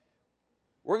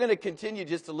We're going to continue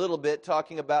just a little bit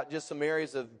talking about just some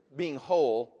areas of being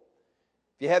whole.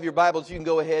 If you have your Bibles, you can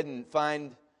go ahead and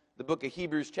find the book of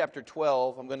Hebrews chapter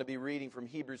 12. I'm going to be reading from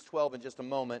Hebrews 12 in just a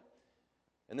moment.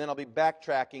 And then I'll be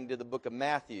backtracking to the book of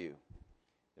Matthew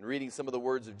and reading some of the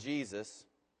words of Jesus.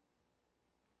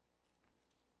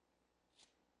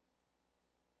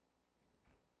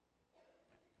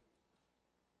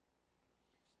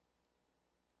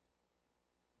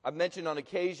 I've mentioned on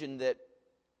occasion that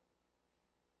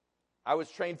I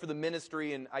was trained for the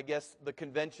ministry in, I guess, the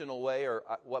conventional way, or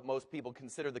what most people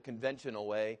consider the conventional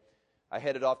way. I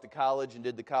headed off to college and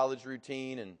did the college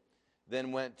routine, and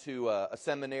then went to a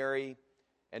seminary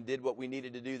and did what we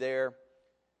needed to do there.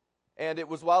 And it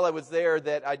was while I was there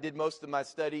that I did most of my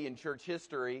study in church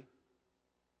history.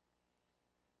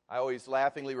 I always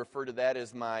laughingly refer to that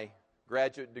as my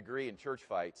graduate degree in church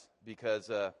fights,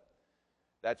 because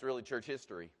that's really church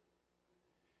history.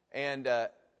 And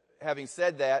having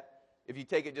said that, if you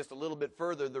take it just a little bit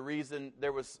further, the reason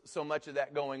there was so much of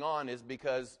that going on is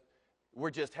because we're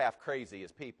just half crazy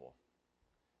as people.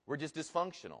 We're just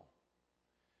dysfunctional.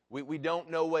 We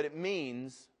don't know what it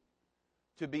means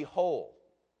to be whole.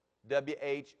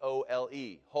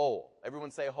 W-H-O-L-E, whole.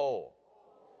 Everyone say whole.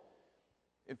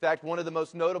 In fact, one of the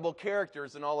most notable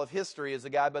characters in all of history is a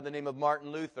guy by the name of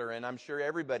Martin Luther, and I'm sure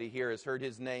everybody here has heard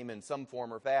his name in some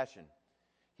form or fashion.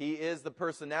 He is the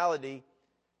personality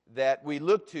that we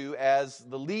look to as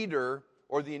the leader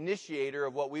or the initiator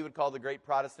of what we would call the Great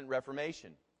Protestant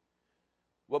Reformation.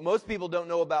 What most people don't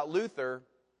know about Luther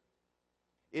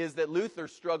is that Luther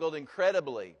struggled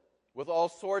incredibly with all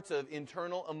sorts of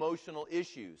internal emotional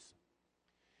issues.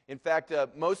 In fact,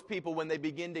 most people, when they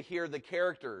begin to hear the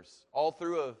characters all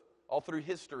through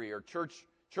history or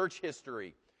church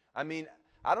history, I mean,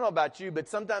 I don't know about you, but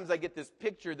sometimes I get this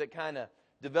picture that kind of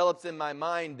develops in my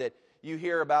mind that you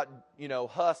hear about,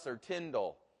 Huss or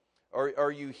Tyndale,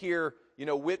 or you hear,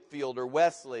 Whitefield or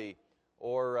Wesley,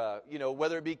 or,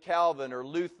 whether it be Calvin or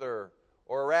Luther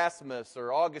or Erasmus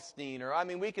or Augustine,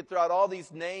 we could throw out all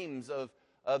these names of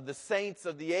the saints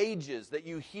of the ages that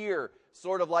you hear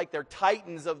sort of like they're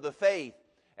titans of the faith,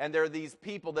 and they're these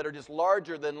people that are just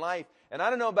larger than life. And I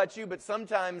don't know about you, but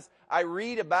sometimes I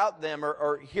read about them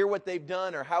or hear what they've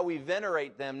done or how we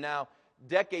venerate them now,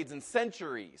 decades and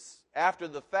centuries after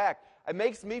the fact. It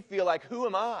makes me feel like, who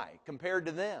am I compared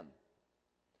to them?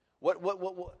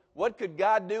 What could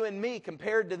God do in me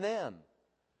compared to them?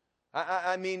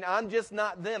 I'm just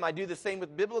not them. I do the same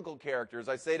with biblical characters.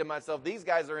 I say to myself, these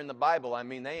guys are in the Bible.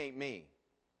 They ain't me.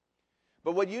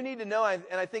 But what you need to know, and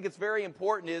I think it's very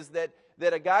important, is that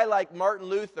a guy like Martin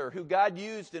Luther, who God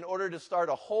used in order to start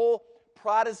a whole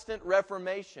Protestant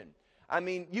Reformation.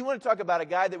 You want to talk about a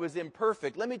guy that was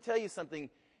imperfect. Let me tell you something.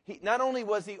 Not only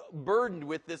was he burdened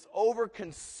with this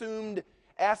overconsumed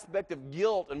aspect of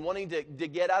guilt and wanting to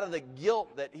get out of the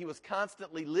guilt that he was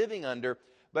constantly living under,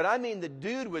 but the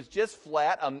dude was just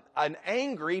flat an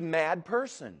angry, mad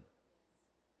person.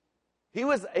 He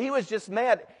was just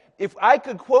mad. If I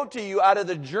could quote to you out of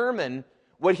the German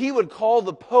what he would call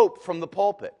the Pope from the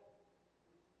pulpit,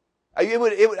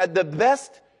 the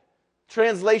best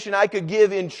translation I could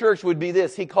give in church would be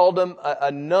this. He called him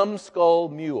a numbskull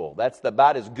mule. That's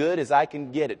about as good as I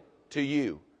can get it to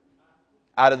you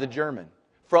out of the German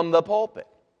from the pulpit.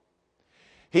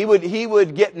 He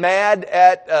would get mad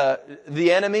at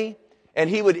the enemy, and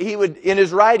he would in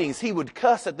his writings he would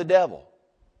cuss at the devil.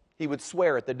 He would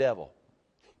swear at the devil.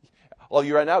 All of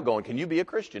you right now going, can you be a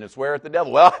Christian and swear at the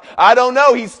devil? Well, I don't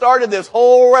know. He started this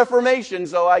whole Reformation,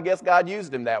 so I guess God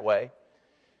used him that way.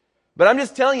 But I'm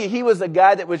just telling you, he was a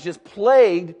guy that was just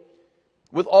plagued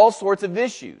with all sorts of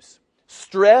issues.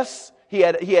 Stress. He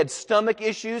had stomach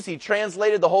issues. He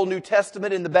translated the whole New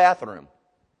Testament in the bathroom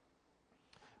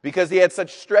because he had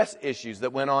such stress issues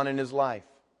that went on in his life.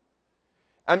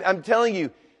 I'm telling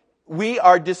you, we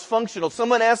are dysfunctional.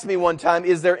 Someone asked me one time,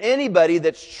 is there anybody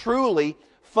that's truly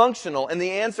functional? And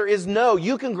the answer is no.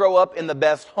 You can grow up in the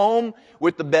best home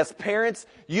with the best parents.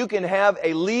 You can have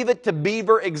a Leave It to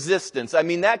Beaver existence.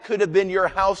 That could have been your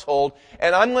household.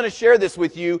 And I'm going to share this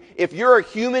with you. If you're a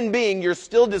human being, you're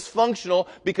still dysfunctional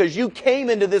because you came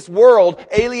into this world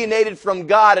alienated from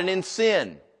God and in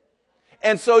sin.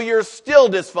 And so you're still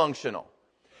dysfunctional.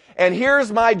 And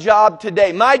here's my job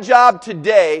today. My job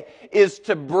today is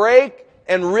to break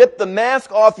and rip the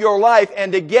mask off your life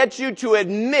and to get you to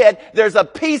admit there's a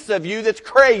piece of you that's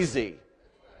crazy.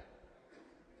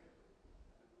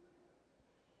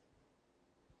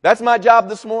 That's my job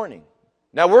this morning.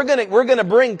 Now we're going to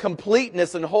bring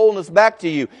completeness and wholeness back to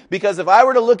you, because if I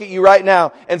were to look at you right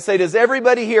now and say, does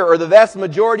everybody here or the vast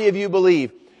majority of you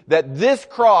believe that this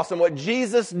cross and what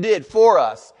Jesus did for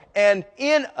us and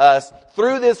in us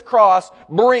through this cross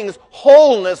brings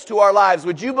wholeness to our lives.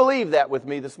 Would you believe that with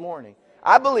me this morning?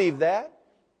 I believe that.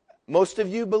 Most of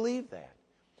you believe that.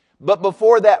 But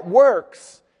before that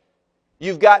works,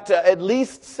 you've got to at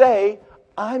least say,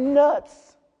 I'm nuts.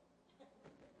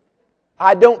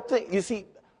 I don't think, you see,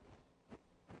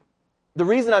 the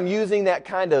reason I'm using that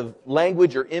kind of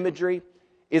language or imagery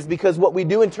is because what we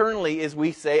do internally is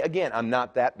we say, again, I'm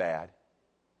not that bad.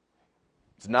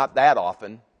 It's not that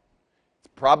often.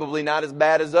 It's probably not as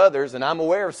bad as others, and I'm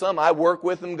aware of some. I work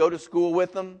with them, go to school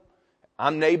with them.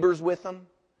 I'm neighbors with them.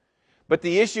 But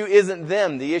the issue isn't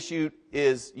them. The issue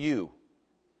is you.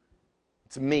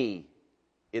 It's me.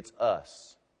 It's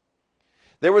us.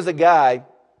 There was a guy,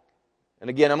 and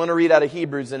again, I'm going to read out of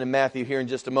Hebrews and in Matthew here in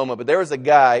just a moment, but there was a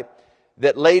guy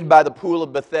that laid by the pool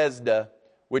of Bethesda,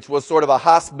 which was sort of a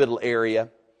hospital area.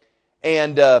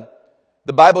 And the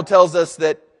Bible tells us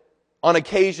that on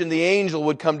occasion the angel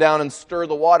would come down and stir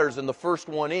the waters, and the first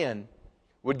one in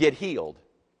would get healed.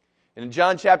 And in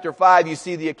John chapter 5, you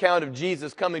see the account of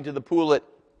Jesus coming to the pool at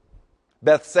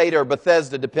Bethsaida or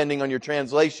Bethesda, depending on your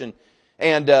translation.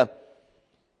 And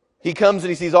he comes and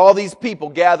he sees all these people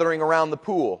gathering around the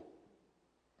pool.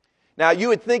 Now, you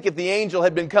would think if the angel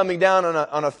had been coming down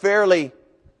on a fairly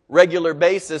regular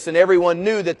basis and everyone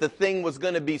knew that the thing was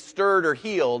going to be stirred or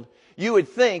healed, you would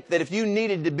think that if you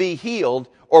needed to be healed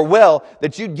or well,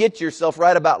 that you'd get yourself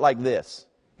right about like this.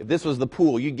 If this was the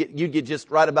pool, you'd get just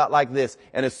right about like this.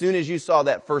 And as soon as you saw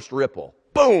that first ripple,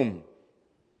 boom!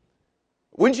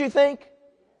 Wouldn't you think?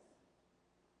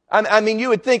 I mean, you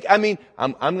would think, I'm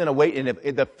going to wait, and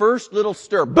if the first little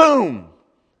stir, boom!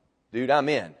 Dude, I'm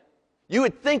in. You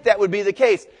would think that would be the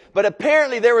case. But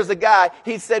apparently there was a guy,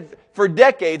 he said for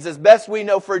decades, as best we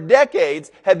know, for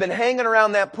decades, had been hanging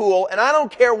around that pool. And I don't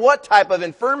care what type of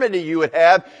infirmity you would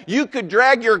have, you could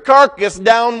drag your carcass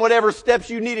down whatever steps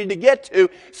you needed to get to,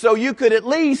 so you could at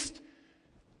least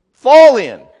fall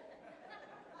in.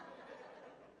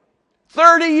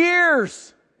 30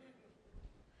 years.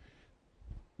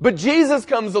 But Jesus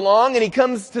comes along and he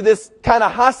comes to this kind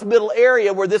of hospital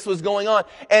area where this was going on.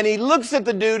 And he looks at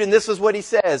the dude and this is what he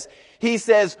says. He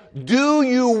says, do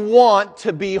you want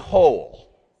to be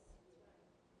whole?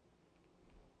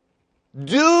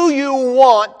 Do you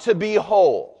want to be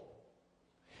whole?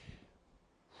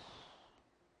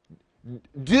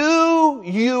 Do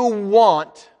you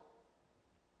want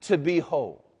to be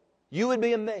whole? You would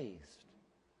be amazed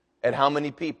at how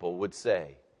many people would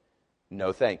say,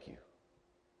 no, thank you.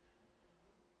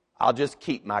 I'll just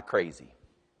keep my crazy.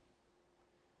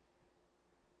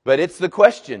 But it's the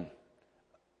question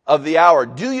of the hour.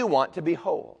 Do you want to be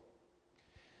whole?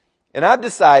 And I've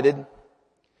decided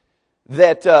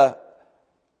that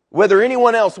whether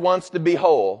anyone else wants to be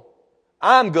whole,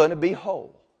 I'm going to be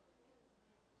whole.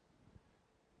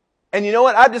 And you know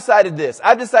what? I've decided this.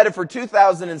 I've decided for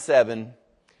 2007,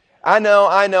 I know,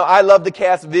 I love to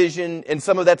cast vision, and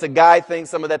some of that's a guy thing,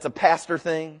 some of that's a pastor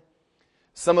thing.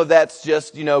 Some of that's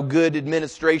just, good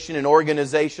administration and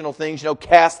organizational things.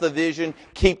 Cast the vision,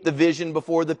 keep the vision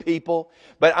before the people.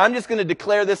 But I'm just going to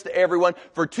declare this to everyone.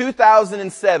 For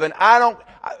 2007,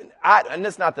 and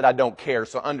it's not that I don't care,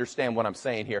 so understand what I'm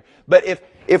saying here. But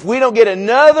if we don't get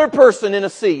another person in a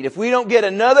seat, if we don't get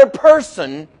another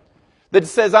person that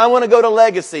says, I want to go to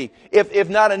Legacy, if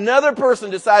not another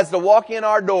person decides to walk in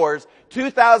our doors,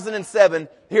 2007,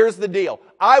 here's the deal.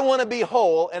 I want to be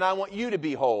whole, and I want you to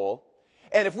be whole.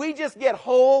 And if we just get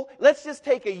whole, let's just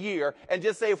take a year and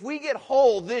just say if we get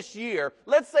whole this year,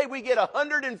 let's say we get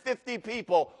 150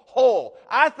 people whole.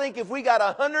 I think if we got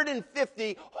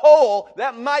 150 whole,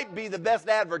 that might be the best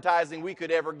advertising we could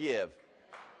ever give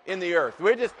in the earth.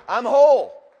 I'm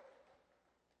whole.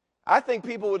 I think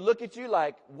people would look at you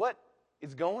like, what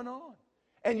is going on?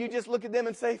 And you just look at them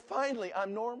and say, finally,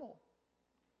 I'm normal.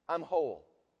 I'm whole.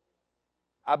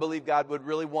 I believe God would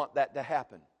really want that to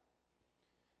happen.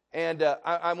 And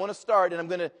I want to start, and I'm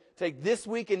going to take this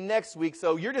week and next week.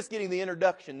 So you're just getting the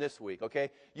introduction this week,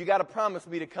 okay? You got to promise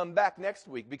me to come back next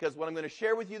week, because what I'm going to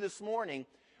share with you this morning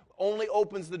only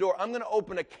opens the door. I'm going to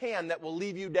open a can that will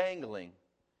leave you dangling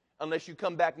unless you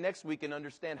come back next week and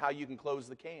understand how you can close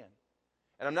the can.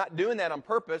 And I'm not doing that on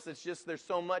purpose. It's just there's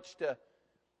so much to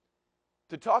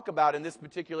talk about in this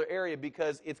particular area,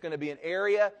 because it's going to be an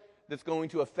area that's going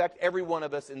to affect every one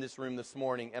of us in this room this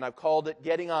morning. And I've called it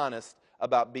Getting Honest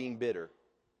about Being Bitter.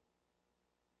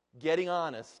 Getting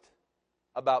honest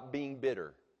about being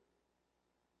bitter.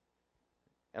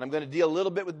 And I'm going to deal a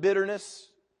little bit with bitterness.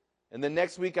 And then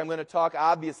next week I'm going to talk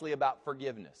obviously about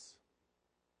forgiveness.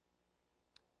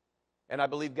 And I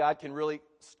believe God can really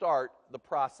start the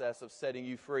process of setting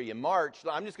you free. In March,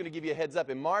 I'm just going to give you a heads up.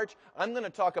 In March, I'm going to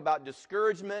talk about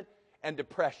discouragement and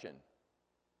depression.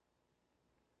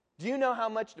 Do you know how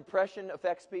much depression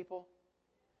affects people?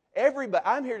 Everybody,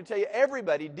 I'm here to tell you,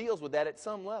 everybody deals with that at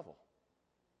some level.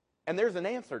 And there's an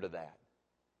answer to that.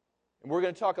 And we're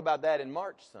going to talk about that in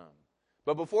March some.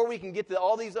 But before we can get to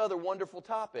all these other wonderful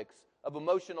topics of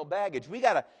emotional baggage, we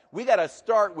gotta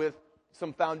start with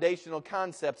some foundational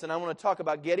concepts, and I want to talk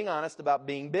about getting honest about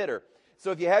being bitter.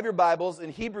 So if you have your Bibles,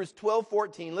 in Hebrews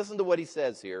 12:14, listen to what he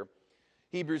says here.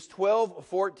 Hebrews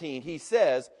 12:14, he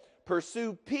says,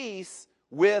 pursue peace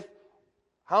with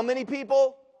how many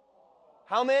people?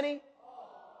 How many?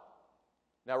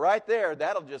 Now right there,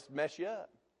 that'll just mess you up.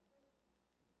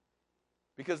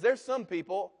 Because there's some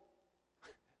people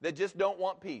that just don't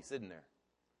want peace, isn't there?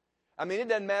 I mean, it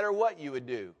doesn't matter what you would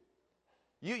do.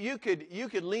 You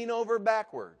could lean over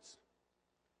backwards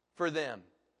for them,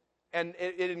 and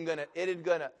it isn't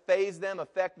gonna faze them,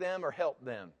 affect them, or help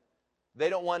them. They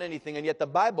don't want anything, and yet the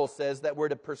Bible says that we're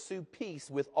to pursue peace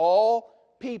with all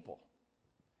people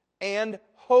and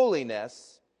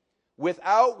holiness,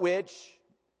 without which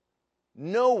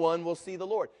no one will see the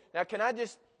Lord. Now, can I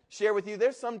just share with you?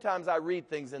 There's sometimes I read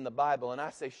things in the Bible, and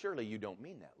I say, surely you don't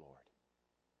mean that, Lord.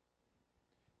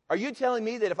 Are you telling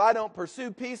me that if I don't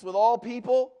pursue peace with all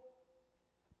people,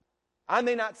 I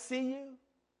may not see you?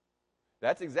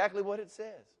 That's exactly what it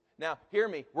says. Now, hear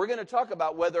me. We're going to talk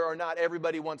about whether or not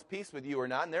everybody wants peace with you or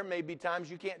not, and there may be times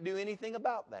you can't do anything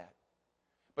about that.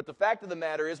 But the fact of the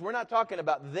matter is, we're not talking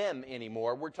about them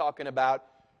anymore. We're talking about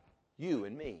you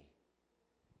and me.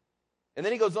 And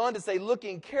then he goes on to say,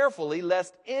 looking carefully,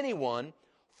 lest anyone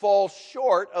fall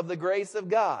short of the grace of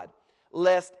God,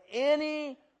 lest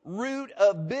any root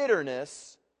of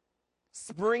bitterness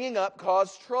springing up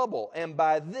cause trouble, and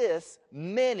by this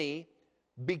many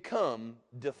become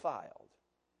defiled.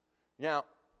 Now,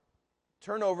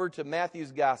 turn over to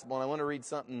Matthew's Gospel, and I want to read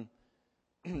something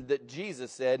that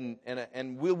Jesus said,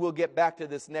 and we'll get back to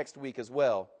this next week as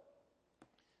well.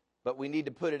 But we need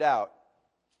to put it out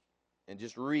and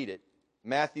just read it.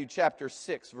 Matthew chapter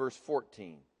 6, verse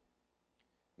 14.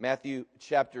 Matthew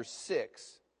chapter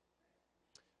 6,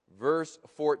 verse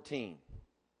 14.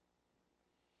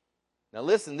 Now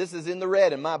listen, this is in the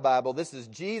red in my Bible. This is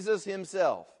Jesus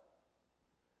himself.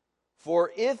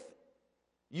 For if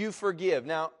you forgive.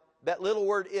 Now, that little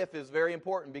word if is very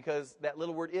important, because that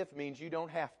little word if means you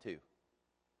don't have to.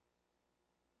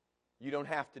 You don't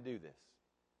have to do this.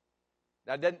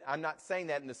 Now, I'm not saying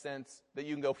that in the sense that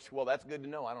you can go, well, that's good to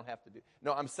know, I don't have to do.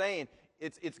 No, I'm saying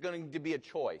it's going to be a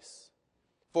choice.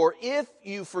 For if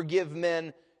you forgive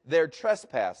men their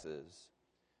trespasses,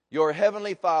 your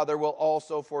heavenly Father will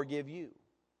also forgive you.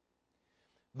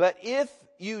 But if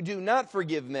you do not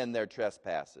forgive men their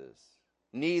trespasses,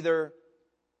 neither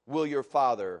will your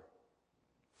Father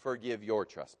forgive your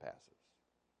trespasses.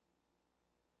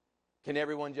 Can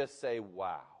everyone just say,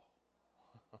 wow?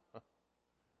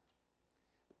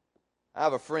 I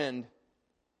have a friend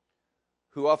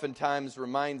who oftentimes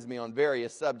reminds me on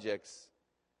various subjects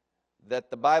that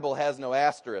the Bible has no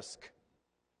asterisk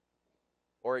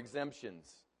or exemptions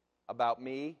about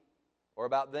me or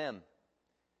about them.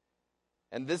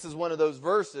 And this is one of those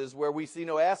verses where we see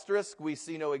no asterisk, we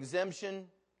see no exemption.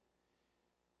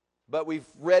 But we've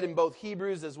read in both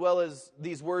Hebrews as well as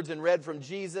these words and read from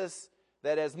Jesus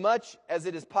that as much as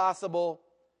it is possible,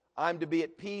 I'm to be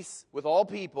at peace with all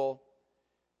people.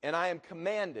 And I am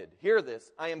commanded, hear this,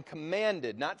 I am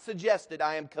commanded, not suggested,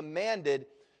 I am commanded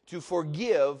to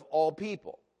forgive all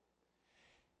people.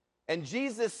 And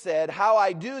Jesus said, how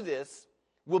I do this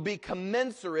will be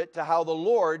commensurate to how the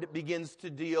Lord begins to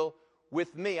deal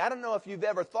with me. I don't know if you've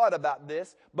ever thought about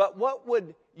this, but what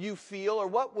would you feel, or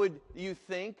what would you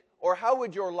think, or how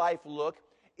would your life look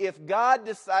if God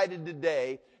decided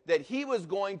today that He was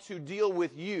going to deal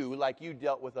with you like you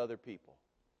dealt with other people?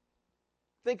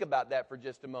 Think about that for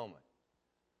just a moment.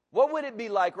 What would it be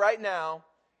like right now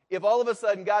if all of a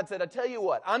sudden God said, I tell you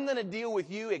what, I'm going to deal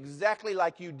with you exactly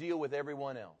like you deal with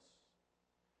everyone else?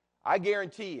 I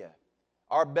guarantee you,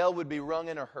 our bell would be rung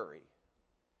in a hurry.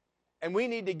 And we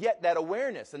need to get that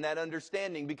awareness and that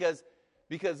understanding, because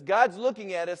God's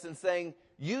looking at us and saying,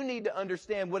 you need to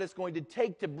understand what it's going to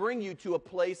take to bring you to a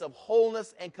place of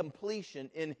wholeness and completion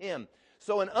in Him.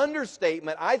 So an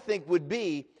understatement, I think, would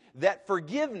be that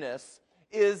forgiveness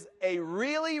is a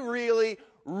really, really,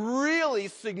 really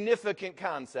significant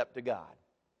concept to God.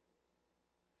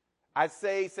 I'd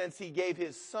say since He gave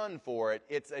His Son for it,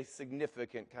 it's a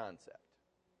significant concept.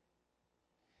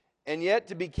 And yet,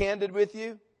 to be candid with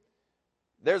you,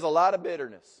 there's a lot of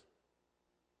bitterness.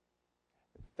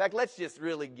 In fact, let's just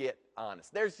really get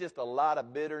honest. There's just a lot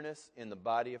of bitterness in the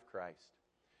body of Christ.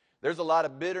 There's a lot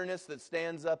of bitterness that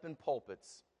stands up in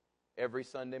pulpits every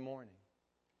Sunday morning.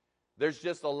 There's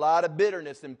just a lot of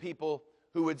bitterness in people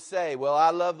who would say, well, I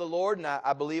love the Lord and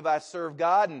I believe I serve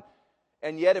God.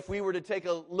 And yet if we were to take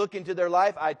a look into their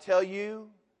life, I tell you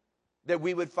that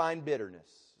we would find bitterness.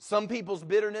 Some people's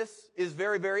bitterness is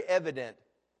very, very evident.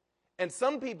 And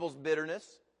some people's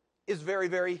bitterness is very,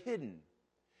 very hidden.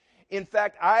 In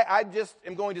fact, I just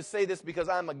am going to say this because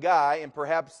I'm a guy, and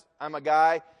perhaps I'm a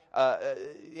guy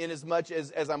in as much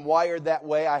as I'm wired that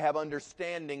way. I have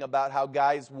understanding about how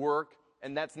guys work,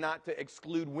 and that's not to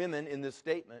exclude women in this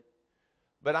statement.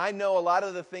 But I know a lot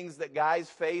of the things that guys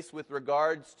face with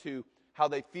regards to how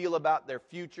they feel about their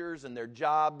futures and their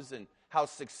jobs and how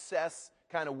success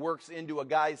kind of works into a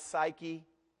guy's psyche.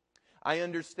 I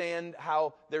understand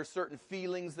how there's certain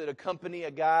feelings that accompany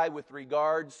a guy with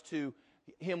regards to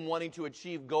him wanting to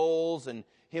achieve goals and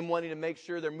him wanting to make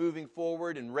sure they're moving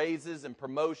forward and raises and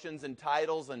promotions and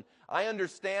titles. And I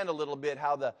understand a little bit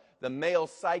how the male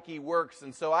psyche works.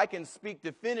 And so I can speak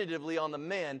definitively on the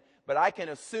men, but I can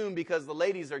assume because the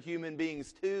ladies are human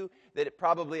beings too, that it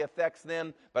probably affects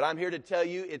them. But I'm here to tell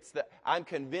you, I'm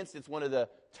convinced it's one of the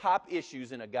top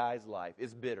issues in a guy's life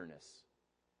is bitterness.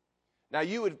 Now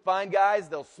you would find guys,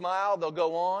 they'll smile, they'll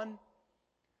go on.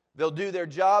 They'll do their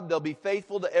job. They'll be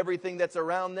faithful to everything that's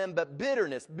around them. But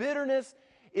bitterness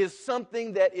is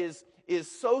something that is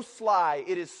so sly.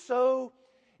 It is so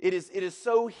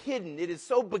hidden. It is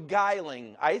so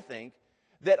beguiling, I think,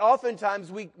 that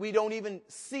oftentimes we don't even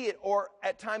see it, or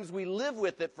at times we live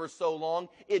with it for so long,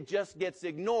 it just gets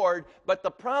ignored. But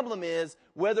the problem is,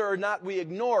 whether or not we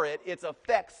ignore it, its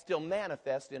effects still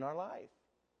manifest in our life.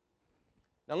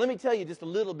 Now let me tell you just a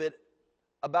little bit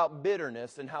about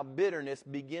bitterness and how bitterness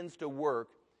begins to work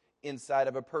inside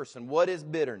of a person. What is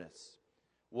bitterness?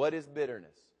 What is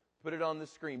bitterness? Put it on the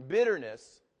screen. Bitterness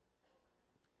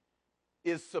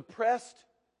is suppressed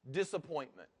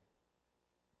disappointment.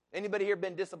 Anybody here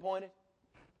been disappointed?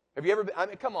 Have you ever been? I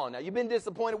mean, come on now. You've been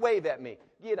disappointed? Wave at me.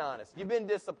 Get honest. You've been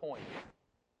disappointed.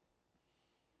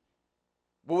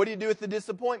 But what do you do with the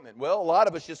disappointment? Well, a lot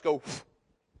of us just go...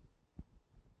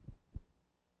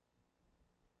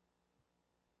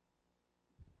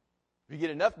 If you get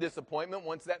enough disappointment,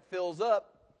 once that fills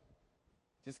up,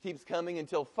 it just keeps coming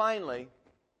until finally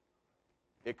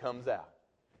it comes out.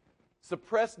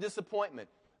 Suppressed disappointment.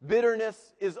 Bitterness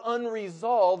is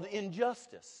unresolved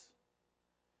injustice.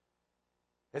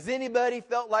 Has anybody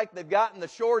felt like they've gotten the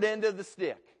short end of the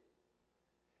stick?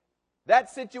 That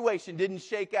situation didn't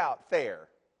shake out fair.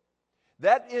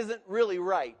 That isn't really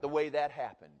right the way that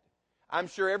happened. I'm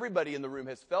sure everybody in the room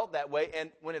has felt that way, and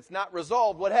when it's not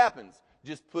resolved, what happens?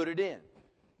 Just put it in.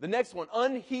 The next one,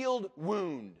 unhealed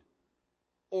wound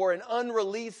or an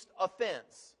unreleased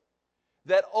offense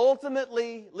that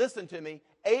ultimately, listen to me,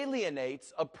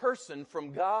 alienates a person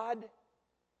from God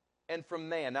and from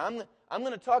man. Now, I'm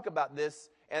going to talk about this,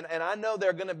 and I know there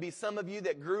are going to be some of you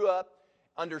that grew up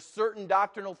under certain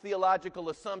doctrinal theological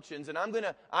assumptions, and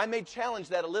I may challenge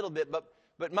that a little bit,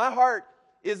 but my heart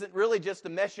isn't really just to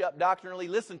mess you up doctrinally.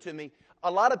 Listen to me. A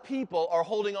lot of people are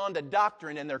holding on to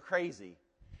doctrine and they're crazy.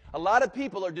 A lot of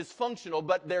people are dysfunctional,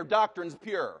 but their doctrine's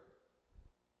pure.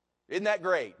 Isn't that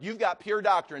great? You've got pure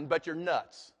doctrine, but you're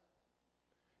nuts.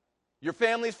 Your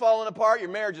family's falling apart,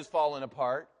 your marriage is falling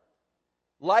apart.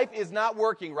 Life is not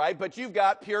working right, but you've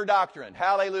got pure doctrine.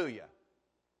 Hallelujah.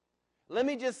 Let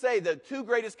me just say the two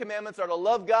greatest commandments are to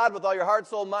love God with all your heart,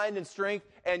 soul, mind, and strength,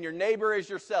 and your neighbor as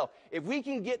yourself. If we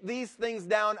can get these things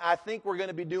down, I think we're going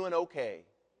to be doing okay.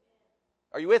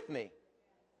 Are you with me?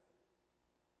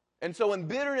 And so when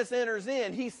bitterness enters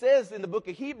in, he says in the book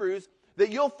of Hebrews that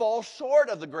you'll fall short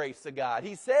of the grace of God.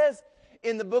 He says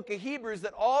in the book of Hebrews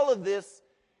that all of this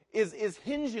is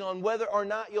hinging on whether or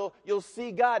not you'll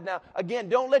see God. Now, again,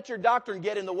 don't let your doctrine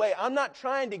get in the way. I'm not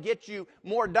trying to get you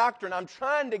more doctrine. I'm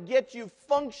trying to get you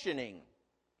functioning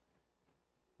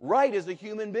right as a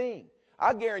human being.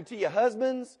 I guarantee you,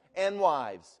 husbands and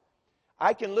wives,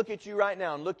 I can look at you right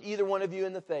now and look either one of you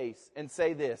in the face and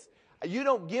say this. You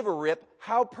don't give a rip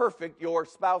how perfect your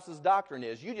spouse's doctrine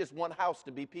is. You just want house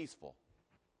to be peaceful.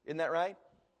 Isn't that right?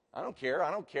 I don't care.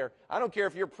 I don't care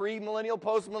if you're pre-millennial,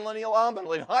 post-millennial,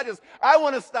 amillennial. I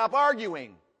want to stop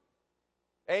arguing.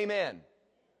 Amen.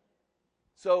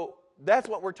 So that's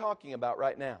what we're talking about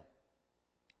right now.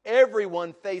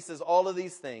 Everyone faces all of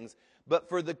these things, but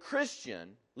for the Christian,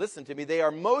 listen to me, they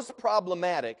are most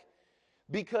problematic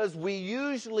because we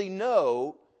usually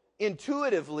know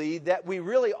intuitively that we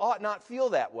really ought not feel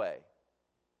that way.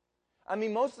 I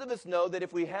mean, most of us know that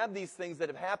if we have these things that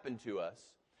have happened to us,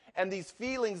 and these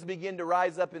feelings begin to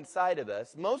rise up inside of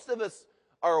us. Most of us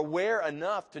are aware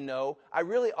enough to know, I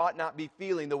really ought not be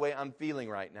feeling the way I'm feeling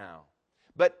right now.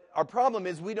 But our problem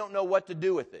is we don't know what to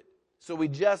do with it. So we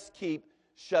just keep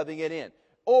shoving it in.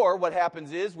 Or what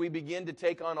happens is we begin to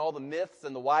take on all the myths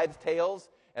and the wives' tales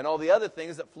and all the other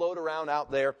things that float around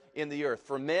out there in the earth.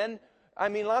 For men, I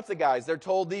mean, lots of guys, they're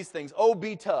told these things. Oh,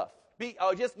 be tough.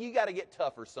 You got to get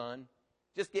tougher, son.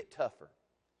 Just get tougher.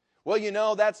 Well, you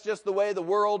know, that's just the way the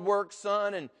world works,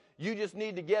 son, and you just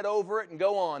need to get over it and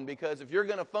go on, because if you're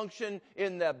going to function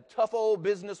in the tough old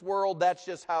business world, that's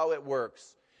just how it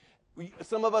works.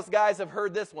 Some of us guys have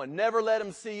heard this one. Never let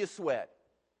them see you sweat.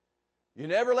 You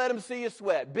never let them see you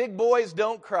sweat. Big boys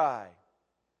don't cry.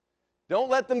 Don't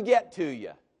let them get to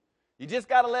you. You just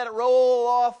got to let it roll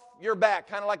off your back,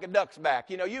 kind of like a duck's back.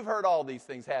 You know, you've heard all these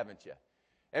things, haven't you?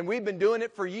 And we've been doing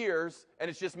it for years, and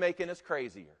it's just making us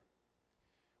crazier.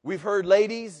 We've heard,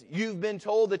 ladies, you've been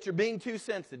told that you're being too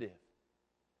sensitive.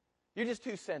 You're just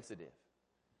too sensitive.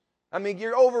 I mean,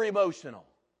 you're over-emotional.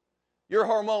 You're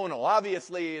hormonal.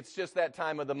 Obviously, it's just that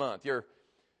time of the month. You're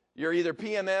either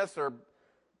PMS or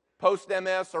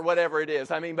post-MS or whatever it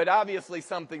is. I mean, but obviously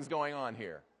something's going on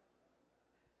here.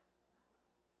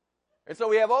 And so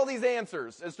we have all these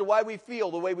answers as to why we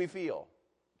feel the way we feel.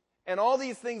 And all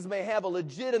these things may have a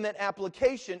legitimate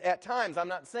application at times. I'm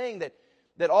not saying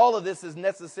that all of this is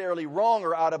necessarily wrong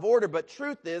or out of order, but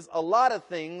truth is, a lot of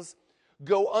things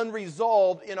go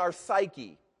unresolved in our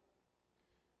psyche.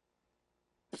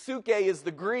 Psyche is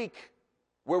the Greek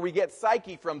where we get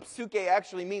psyche from. Psyche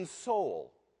actually means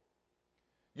soul.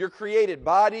 You're created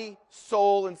body,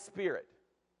 soul, and spirit.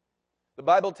 The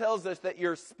Bible tells us that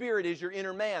your spirit is your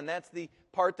inner man. That's the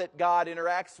part that God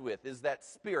interacts with, is that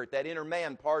spirit, that inner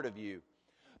man part of you.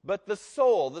 But the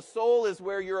soul is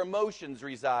where your emotions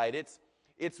reside.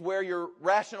 It's where your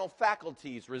rational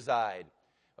faculties reside.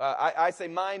 I say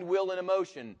mind, will, and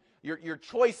emotion. Your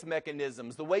choice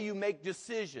mechanisms, the way you make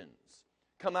decisions,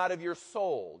 come out of your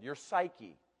soul, your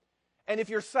psyche. And if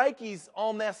your psyche's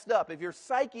all messed up, if your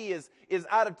psyche is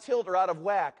out of tilt or out of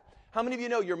whack, how many of you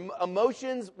know your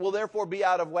emotions will therefore be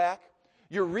out of whack?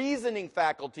 Your reasoning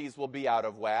faculties will be out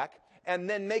of whack. And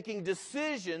then making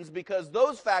decisions, because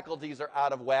those faculties are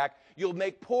out of whack, you'll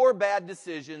make poor, bad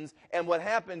decisions. And what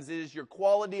happens is your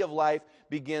quality of life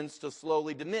begins to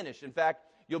slowly diminish. In fact,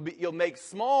 you'll make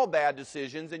small bad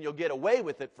decisions and you'll get away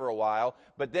with it for a while.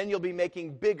 But then you'll be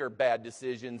making bigger bad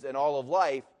decisions, and all of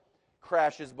life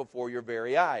crashes before your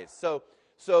very eyes.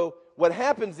 So what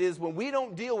happens is, when we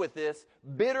don't deal with this,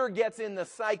 bitter gets in the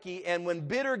psyche, and when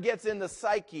bitter gets in the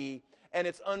psyche and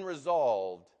it's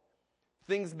unresolved,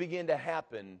 things begin to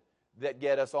happen that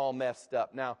get us all messed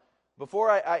up. Now, before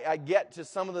I get to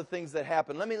some of the things that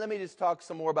happen, let me just talk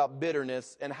some more about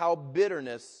bitterness and how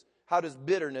does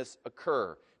bitterness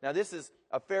occur. Now, this is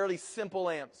a fairly simple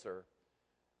answer,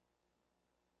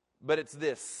 but it's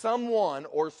this: someone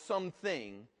or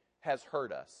something has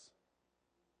hurt us.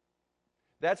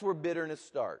 That's where bitterness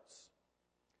starts.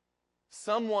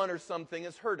 Someone or something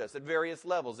has hurt us at various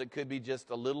levels. It could be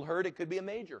just a little hurt. It could be a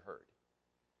major hurt.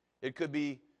 It could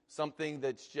be something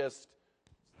that's just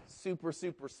super,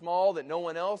 super small that no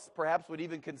one else perhaps would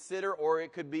even consider, or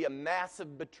it could be a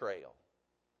massive betrayal.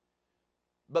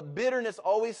 But bitterness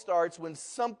always starts when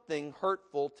something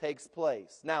hurtful takes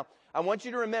place. Now, I want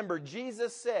you to remember,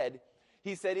 Jesus said,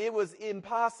 He said it was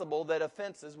impossible that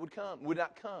offenses would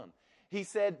not come. He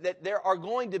said that there are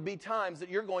going to be times that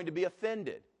you're going to be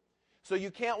offended. So you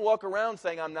can't walk around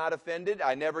saying, I'm not offended,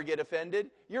 I never get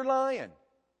offended. You're lying.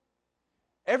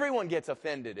 Everyone gets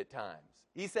offended at times.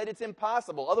 He said it's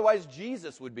impossible. Otherwise,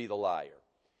 Jesus would be the liar.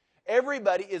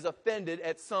 Everybody is offended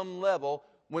at some level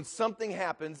when something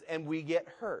happens and we get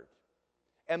hurt.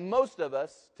 And most of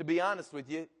us, to be honest with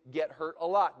you, get hurt a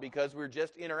lot because we're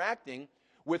just interacting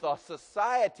with a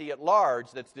society at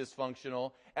large that's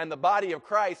dysfunctional, and the body of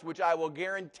Christ, which I will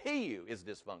guarantee you is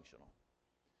dysfunctional.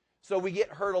 So we get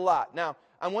hurt a lot. Now,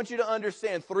 I want you to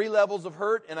understand 3 levels of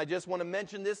hurt, and I just want to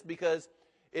mention this because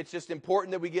it's just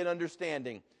important that we get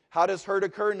understanding. How does hurt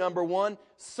occur? Number 1,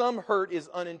 some hurt is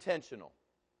unintentional.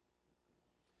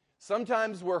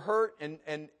 Sometimes we're hurt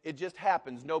and it just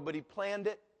happens. Nobody planned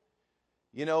it.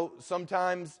 You know,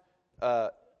 sometimes, I've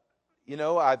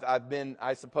been,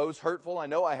 I suppose, hurtful. I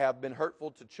know I have been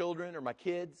hurtful to children or my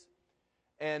kids.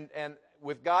 And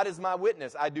with God as my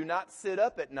witness, I do not sit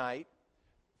up at night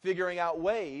figuring out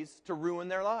ways to ruin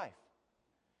their life.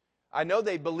 I know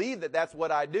they believe that that's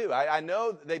what I do. I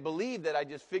know they believe that I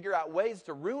just figure out ways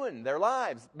to ruin their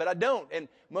lives, but I don't. And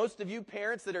most of you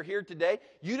parents that are here today,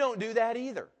 you don't do that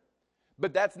either.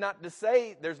 But that's not to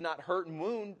say there's not hurt and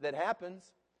wound that happens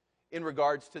in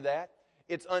regards to that.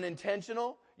 It's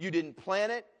unintentional. You didn't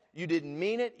plan it. You didn't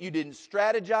mean it. You didn't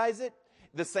strategize it.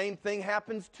 The same thing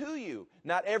happens to you.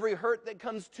 Not every hurt that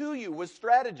comes to you was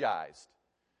strategized.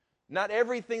 Not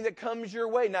everything that comes your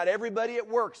way, not everybody at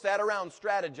work sat around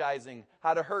strategizing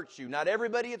how to hurt you. Not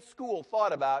everybody at school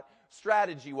thought about,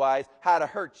 strategy-wise, how to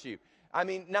hurt you. I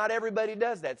mean, not everybody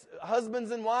does that.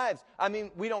 Husbands and wives, I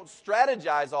mean, we don't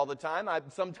strategize all the time.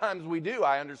 Sometimes we do,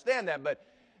 I understand that.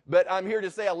 But I'm here to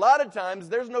say a lot of times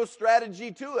there's no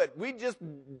strategy to it. We just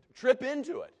trip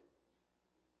into it.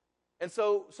 And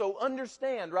so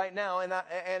understand right now, and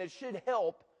it should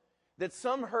help, that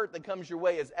some hurt that comes your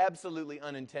way is absolutely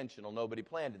unintentional. Nobody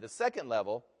planned it. The second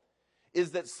level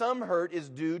is that some hurt is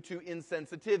due to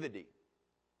insensitivity.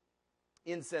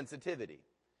 Insensitivity.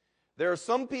 There are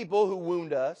some people who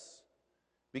wound us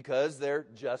because they're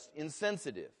just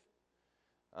insensitive.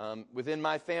 Within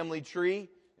my family tree,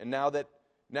 and now that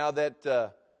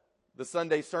the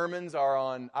Sunday sermons are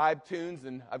on iTunes,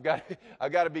 and I've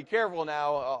got to be careful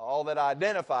now all that I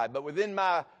identify. But within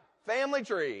my family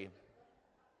tree,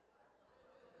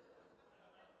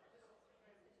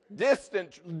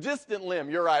 distant limb.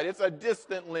 You're right. It's a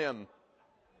distant limb.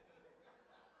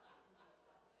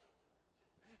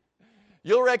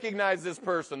 You'll recognize this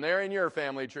person. They're in your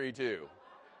family tree too.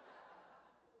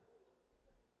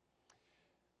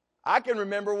 I can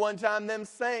remember one time them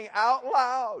saying out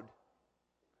loud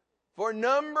for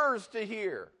numbers to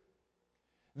hear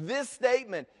this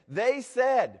statement. They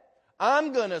said,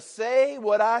 "I'm going to say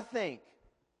what I think.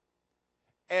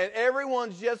 And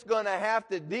everyone's just going to have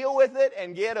to deal with it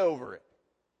and get over it."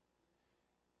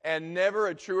 And never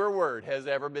a truer word has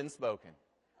ever been spoken.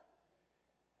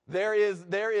 There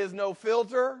is no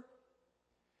filter.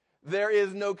 There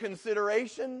is no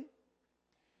consideration.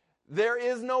 There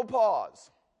is no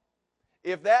pause.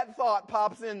 If that thought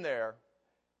pops in there,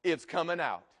 it's coming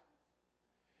out.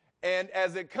 And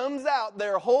as it comes out,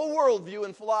 their whole worldview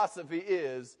and philosophy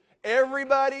is,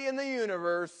 everybody in the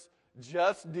universe,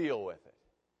 just deal with it.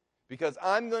 Because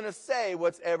I'm going to say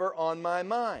what's ever on my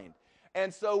mind.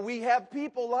 And so we have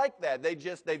people like that.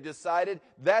 They've decided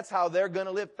that's how they're going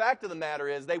to live. Fact of the matter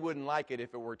is, they wouldn't like it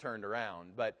if it were turned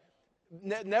around. But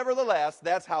nevertheless,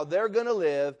 that's how they're going to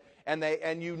live.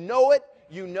 And you know it.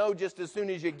 You know just as soon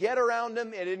as you get around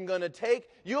them, it isn't going to take.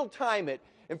 You'll time it.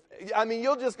 I mean,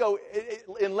 you'll just go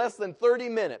in less than 30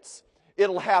 minutes.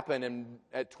 It'll happen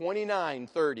at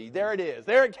 29:30. There it is.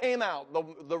 There it came out,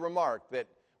 the remark that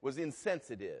was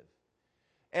insensitive.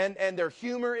 And their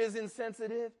humor is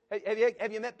insensitive.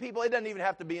 Have you met people? It doesn't even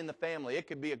have to be in the family. It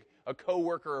could be a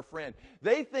coworker or a friend.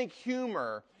 They think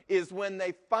humor is when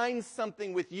they find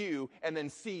something with you and then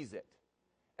seize it.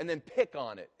 And then pick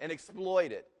on it and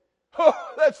exploit it. Oh,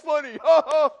 that's funny.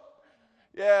 Oh.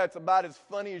 Yeah, it's about as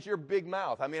funny as your big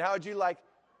mouth. I mean, how would you like...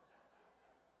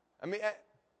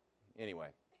 Anyway.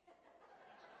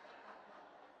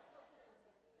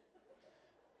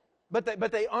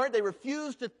 But they aren't. They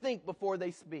refuse to think before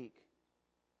they speak.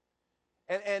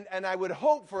 And I would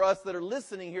hope for us that are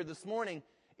listening here this morning,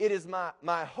 it is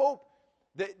my hope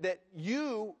that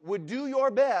you would do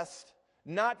your best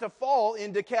not to fall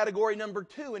into category number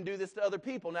 2 and do this to other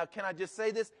people. Now, can I just say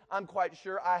this? I'm quite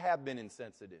sure I have been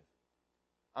insensitive.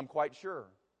 I'm quite sure,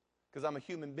 because I'm a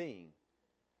human being.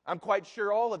 I'm quite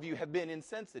sure all of you have been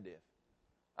insensitive.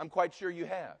 I'm quite sure you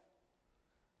have.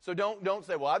 So don't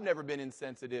say, well, I've never been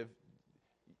insensitive.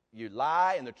 You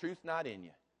lie and the truth's not in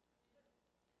you.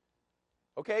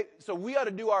 Okay, so we ought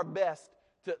to do our best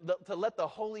to let the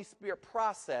Holy Spirit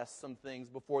process some things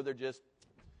before they're just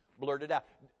blurted out.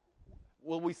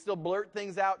 Will we still blurt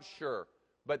things out? Sure.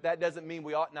 But that doesn't mean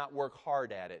we ought not work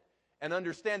hard at it. And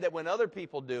understand that when other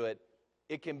people do it,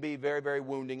 it can be very, very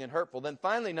wounding and hurtful. Then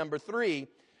finally, number 3,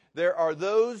 there are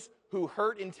those who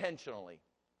hurt intentionally.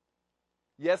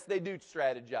 Yes, they do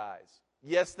strategize.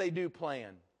 Yes, they do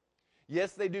plan.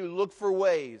 Yes, they do look for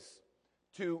ways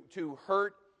to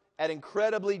hurt at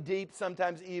incredibly deep,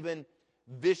 sometimes even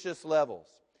vicious levels.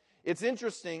 It's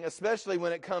interesting, especially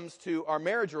when it comes to our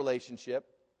marriage relationship,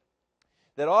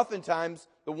 that oftentimes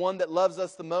the one that loves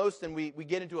us the most and we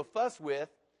get into a fuss with,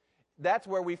 that's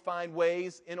where we find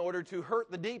ways in order to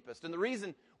hurt the deepest. And the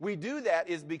reason we do that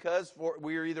is because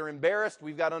we're either embarrassed,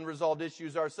 we've got unresolved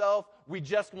issues ourselves, we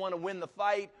just want to win the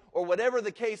fight, or whatever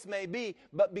the case may be.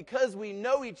 But because we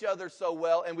know each other so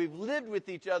well and we've lived with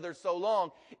each other so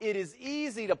long, it is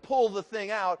easy to pull the thing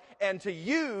out and to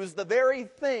use the very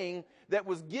thing that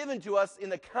was given to us in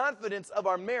the confidence of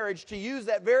our marriage, to use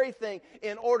that very thing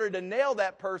in order to nail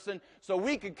that person so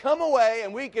we could come away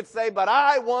and we could say, but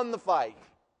I won the fight.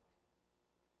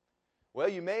 Well,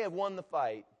 you may have won the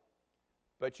fight,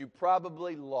 but you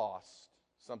probably lost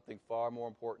something far more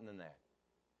important than that.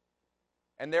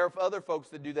 And there are other folks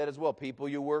that do that as well. People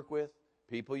you work with,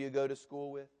 people you go to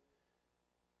school with.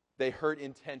 They hurt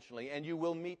intentionally, and you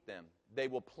will meet them. They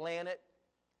will plan it,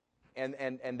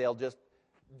 and they'll just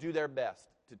do their best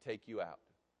to take you out.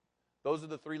 Those are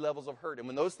the 3 levels of hurt. And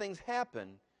when those things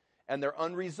happen and they're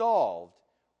unresolved,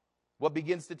 what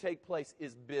begins to take place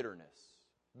is bitterness.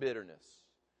 Bitterness.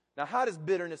 Now, how does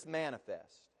bitterness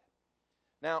manifest?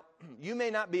 Now, you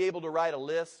may not be able to write a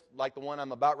list like the one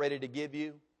I'm about ready to give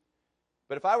you,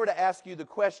 but if I were to ask you the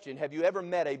question, have you ever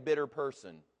met a bitter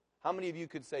person? How many of you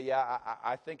could say, yeah,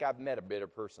 I think I've met a bitter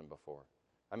person before?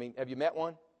 I mean, have you met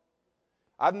one?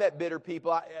 I've met bitter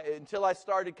people until I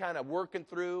started kind of working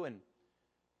through and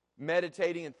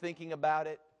meditating and thinking about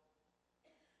it.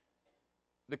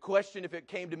 The question, if it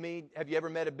came to me, have you ever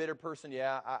met a bitter person?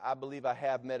 Yeah, I believe I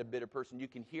have met a bitter person. You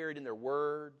can hear it in their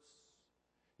words.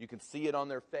 You can see it on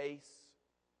their face.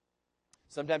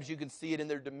 Sometimes you can see it in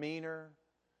their demeanor.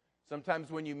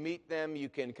 Sometimes when you meet them, you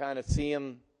can kind of see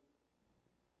them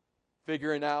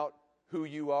figuring out who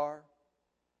you are.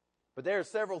 But there are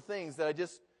several things that I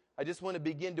just want to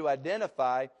begin to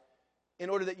identify in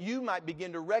order that you might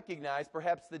begin to recognize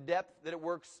perhaps the depth that it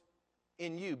works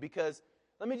in you. Because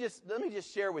let me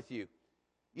just share with you,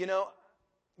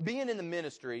 being in the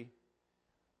ministry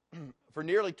for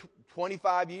nearly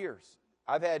 25 years,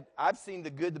 I've seen the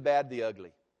good, the bad, the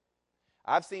ugly.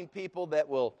 I've seen people that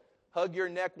will hug your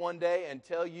neck one day and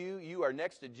tell you you are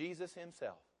next to Jesus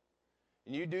himself.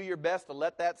 And you do your best to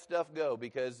let that stuff go,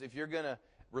 because if you're going to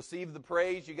receive the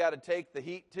praise, you got to take the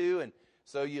heat too, and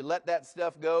so you let that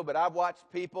stuff go. But I've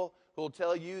watched people who will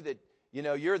tell you that,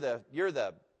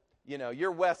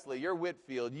 you're Wesley, you're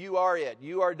Whitfield, you are it,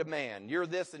 you are the man, you're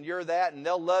this and you're that, and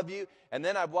they'll love you. And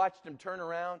then I've watched them turn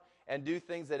around and do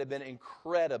things that have been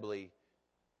incredibly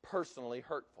personally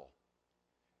hurtful.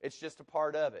 It's just a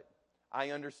part of it.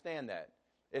 I understand that.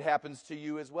 It happens to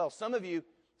you as well. Some of you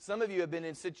have been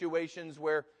in situations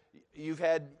where you've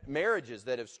had marriages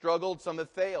that have struggled, some have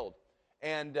failed.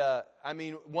 And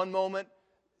one moment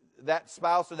that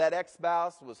spouse or that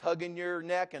ex-spouse was hugging your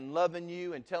neck and loving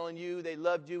you and telling you they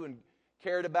loved you and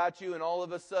cared about you, and all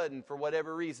of a sudden, for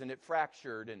whatever reason, it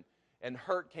fractured and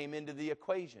hurt came into the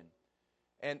equation.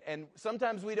 And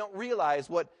sometimes we don't realize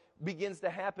what begins to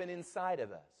happen inside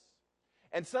of us.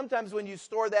 And sometimes when you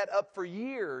store that up for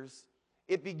years,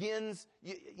 it begins,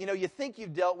 you think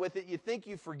you've dealt with it, you think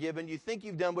you've forgiven, you think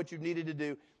you've done what you needed to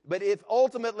do. But if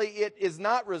ultimately it is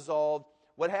not resolved,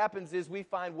 what happens is we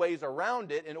find ways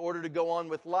around it in order to go on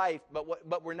with life,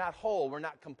 but we're not whole, we're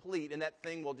not complete, and that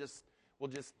thing will just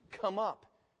come up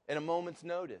at a moment's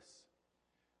notice.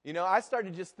 I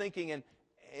started just thinking,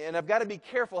 and I've got to be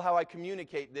careful how I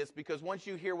communicate this, because once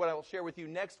you hear what I will share with you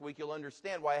next week, you'll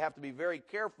understand why I have to be very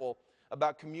careful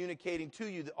about communicating to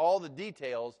you all the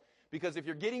details. Because if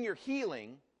you're getting your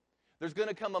healing, there's going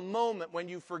to come a moment when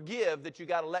you forgive that you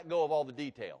got to let go of all the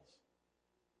details.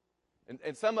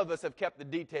 And some of us have kept the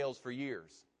details for years.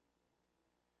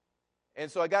 And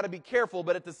so I got to be careful,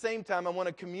 but at the same time I want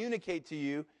to communicate to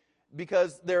you,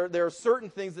 because there are certain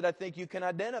things that I think you can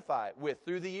identify with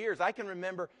through the years. I can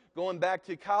remember going back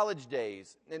to college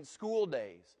days and school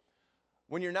days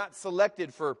when you're not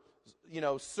selected for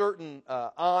certain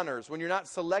honors, when you're not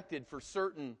selected for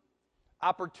certain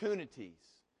opportunities,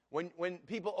 when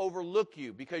people overlook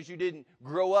you because you didn't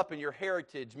grow up and your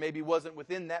heritage maybe wasn't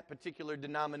within that particular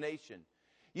denomination.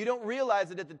 You don't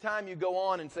realize it at the time. You go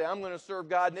on and say, I'm going to serve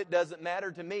God and it doesn't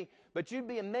matter to me. But you'd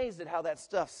be amazed at how that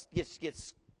stuff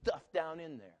gets stuffed down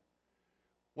in there.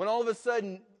 When all of a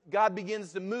sudden God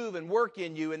begins to move and work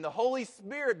in you, and the Holy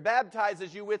Spirit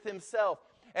baptizes you with Himself,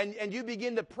 and you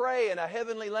begin to pray in a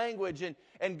heavenly language,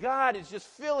 and God is just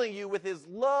filling you with His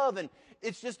love, and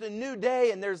it's just a new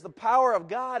day, and there's the power of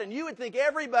God, and you would think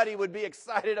everybody would be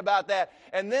excited about that.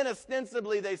 And then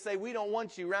ostensibly they say, we don't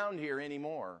want you around here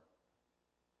anymore.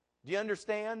 Do you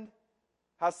understand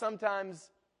how sometimes,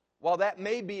 while that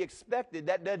may be expected,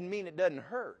 that doesn't mean it doesn't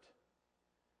hurt?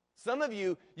 Some of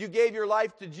you gave your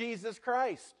life to Jesus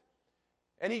Christ,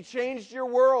 and He changed your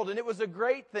world, and it was a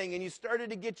great thing, and you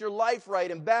started to get your life right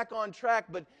and back on track,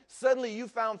 but suddenly you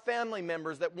found family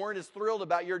members that weren't as thrilled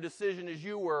about your decision as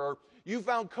you were, or you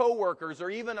found coworkers, or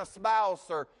even a spouse,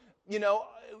 or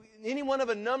any one of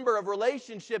a number of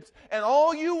relationships, and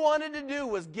all you wanted to do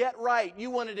was get right.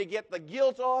 You wanted to get the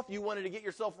guilt off. You wanted to get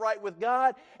yourself right with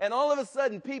God. And all of a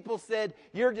sudden, people said,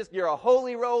 you're a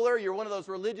holy roller. You're one of those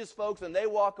religious folks, and they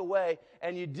walk away.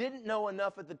 And you didn't know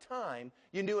enough at the time.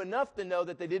 You knew enough to know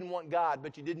that they didn't want God,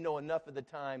 but you didn't know enough at the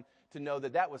time to know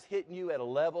that that was hitting you at a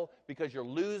level because you're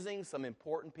losing some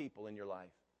important people in your life.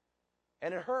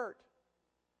 And it hurt.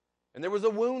 And there was a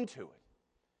wound to it.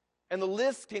 And the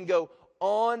list can go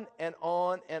on and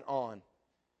on and on.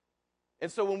 And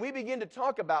so when we begin to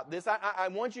talk about this, I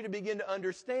want you to begin to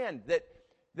understand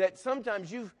that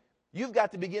sometimes you've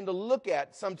got to begin to look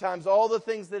at sometimes all the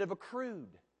things that have accrued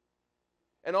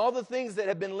and all the things that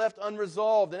have been left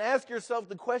unresolved, and ask yourself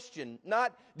the question,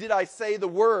 not did I say the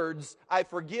words, I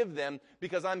forgive them,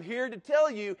 because I'm here to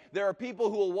tell you there are people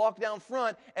who will walk down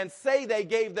front and say they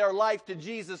gave their life to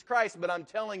Jesus Christ, but I'm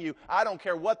telling you, I don't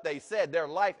care what they said, their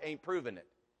life ain't proven it.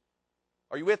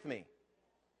 Are you with me?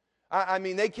 I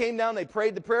mean, they came down, they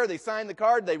prayed the prayer, they signed the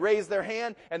card, they raised their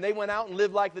hand, and they went out and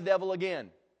lived like the devil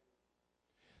again.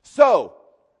 So,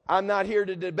 I'm not here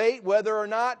to debate whether or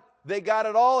not they got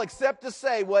it all, except to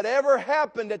say whatever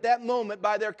happened at that moment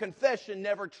by their confession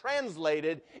never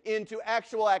translated into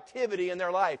actual activity in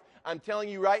their life. I'm telling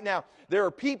you right now, there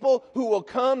are people who will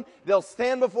come, they'll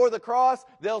stand before the cross,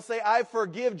 they'll say, I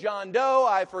forgive John Doe,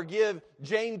 I forgive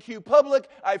Jane Q. Public,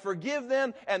 I forgive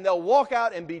them, and they'll walk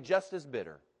out and be just as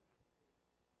bitter.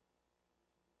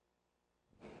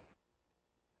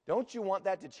 Don't you want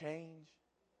that to change?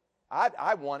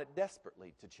 I want it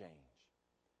desperately to change.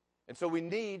 And so we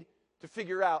need to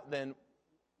figure out then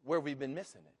where we've been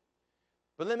missing it.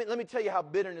 But let me tell you how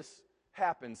bitterness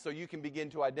happens so you can begin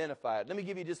to identify it. Let me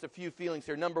give you just a few feelings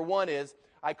here. Number one is,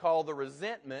 I call the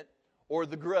resentment or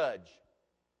the grudge.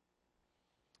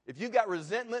 If you've got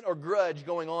resentment or grudge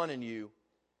going on in you,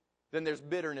 then there's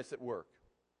bitterness at work.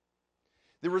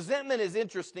 The resentment is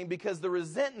interesting because the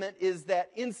resentment is that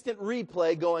instant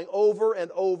replay going over and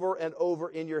over and over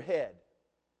in your head.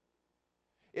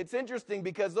 It's interesting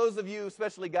because those of you,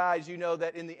 especially guys, you know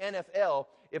that in the NFL,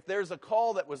 if there's a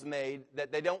call that was made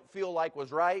that they don't feel like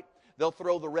was right, they'll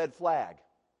throw the red flag.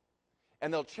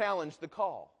 And they'll challenge the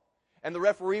call. And the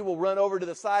referee will run over to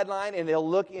the sideline and they'll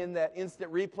look in that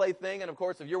instant replay thing. And of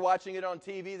course, if you're watching it on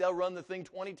TV, they'll run the thing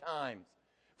 20 times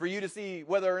for you to see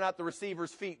whether or not the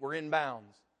receiver's feet were in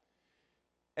bounds.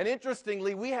 And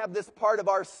interestingly, we have this part of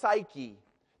our psyche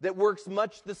that works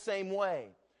much the same way.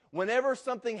 Whenever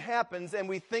something happens and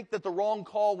we think that the wrong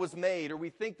call was made, or we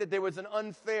think that there was an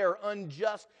unfair,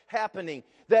 unjust happening,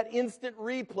 that instant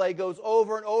replay goes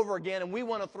over and over again, and we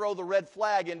want to throw the red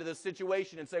flag into the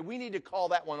situation and say, we need to call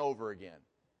that one over again.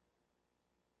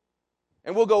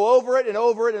 And we'll go over it and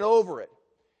over it and over it.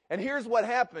 And here's what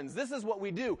happens. This is what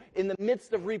we do in the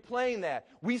midst of replaying that.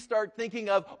 We start thinking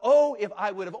of, oh, if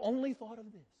I would have only thought of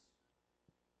this.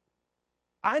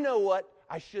 I know what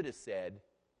I should have said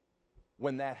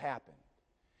when that happened.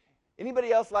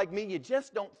 Anybody else like me, you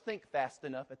just don't think fast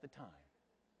enough at the time.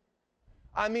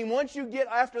 I mean, once you get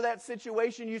after that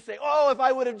situation, you say, oh, if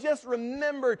I would have just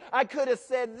remembered, I could have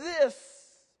said this.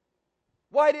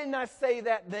 Why didn't I say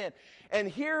that then? And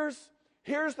here's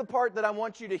the part that I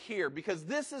want you to hear, because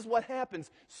this is what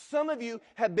happens. Some of you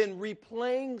have been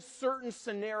replaying certain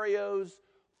scenarios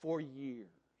for years.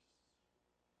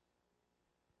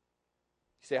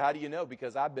 You say, how do you know?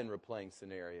 Because I've been replaying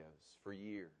scenarios for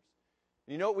years.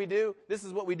 You know what we do? This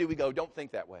is what we do. We go, don't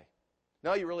think that way.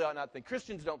 No, you really ought not think.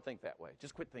 Christians don't think that way.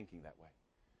 Just quit thinking that way.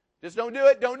 Just don't do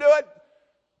it. Don't do it.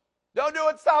 Don't do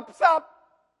it. Stop.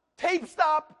 Tape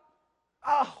stop.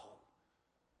 Oh.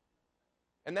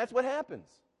 And that's what happens.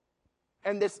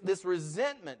 And this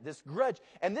resentment, this grudge.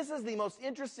 And this is the most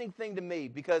interesting thing to me,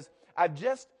 because I've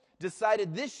just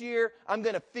decided this year I'm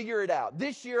going to figure it out.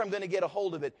 This year I'm going to get a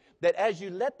hold of it. That as you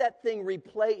let that thing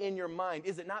replay in your mind,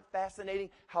 is it not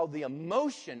fascinating how the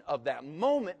emotion of that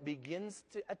moment begins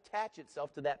to attach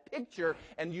itself to that picture,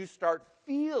 and you start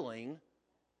feeling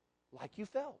like you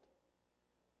felt?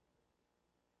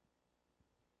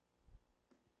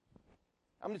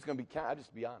 I'll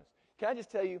just be honest. Can I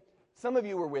just tell you, some of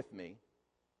you were with me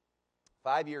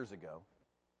 5 years ago,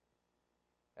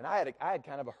 and I had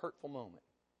kind of a hurtful moment.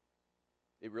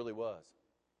 It really was.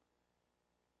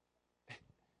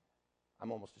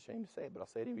 I'm almost ashamed to say it, but I'll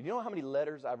say it anyway. You know how many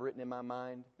letters I've written in my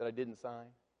mind that I didn't sign?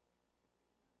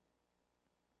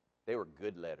 They were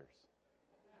good letters.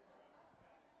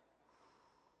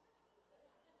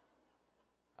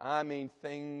 I mean,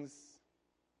 things,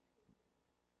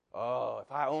 oh,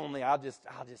 if I only, I'll just,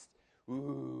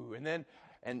 ooh.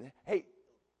 And hey,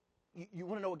 you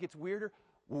want to know what gets weirder?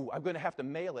 Ooh, I'm going to have to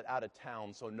mail it out of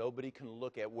town so nobody can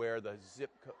look at where the zip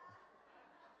code.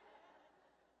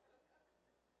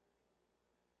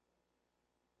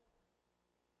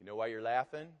 You know why you're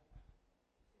laughing?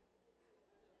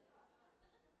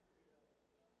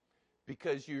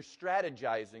 Because you're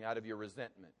strategizing out of your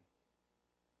resentment.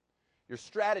 You're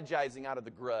strategizing out of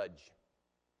the grudge.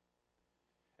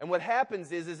 And what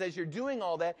happens is as you're doing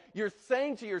all that, you're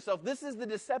saying to yourself, this is the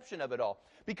deception of it all.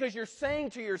 Because you're saying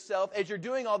to yourself, as you're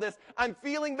doing all this, I'm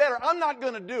feeling better. I'm not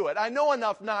going to do it. I know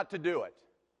enough not to do it.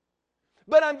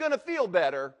 But I'm going to feel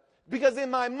better because in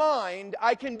my mind,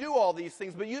 I can do all these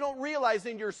things. But you don't realize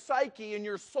in your psyche, in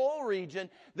your soul region,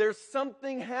 there's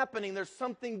something happening. There's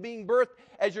something being birthed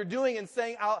as you're doing and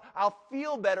saying, I'll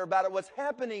feel better about it. What's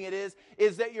happening is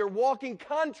that you're walking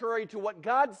contrary to what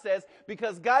God says,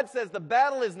 because God says the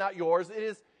battle is not yours.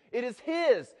 It is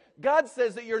His. God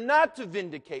says that you're not to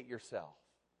vindicate yourself.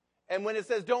 And when it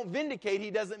says don't vindicate,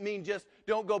 He doesn't mean just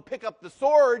don't go pick up the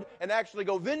sword and actually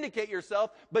go vindicate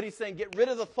yourself, but He's saying get rid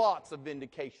of the thoughts of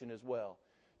vindication as well.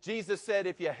 Jesus said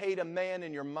if you hate a man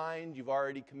in your mind, you've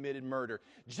already committed murder.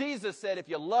 Jesus said if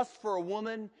you lust for a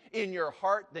woman in your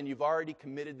heart, then you've already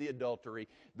committed the adultery.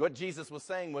 What Jesus was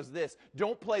saying was this: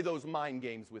 don't play those mind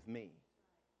games with me.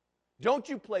 Don't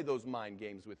you play those mind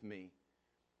games with me.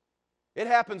 It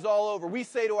happens all over. We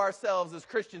say to ourselves as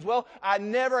Christians, well, I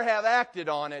never have acted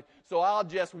on it, so I'll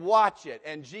just watch it.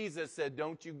 And Jesus said,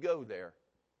 don't you go there.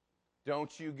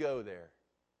 Don't you go there.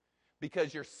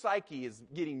 Because your psyche is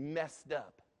getting messed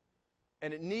up.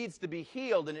 And it needs to be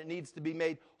healed, and it needs to be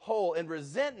made whole. And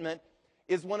resentment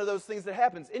is one of those things that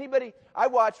happens. Anybody, I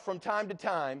watch from time to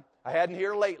time, I hadn't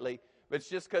here lately, but it's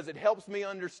just because it helps me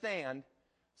understand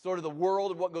sort of the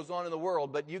world of what goes on in the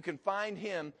world. But you can find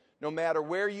him no matter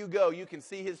where you go. You can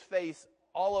see his face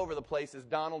all over the place as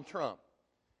Donald Trump.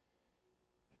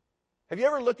 Have you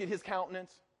ever looked at his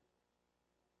countenance?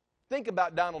 Think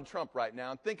about Donald Trump right now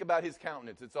and think about his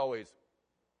countenance. It's always,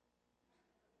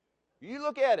 you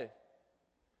look at it.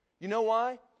 You know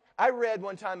why? I read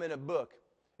one time in a book.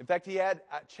 In fact, he had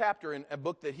a chapter in a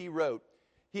book that he wrote.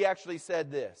 He actually said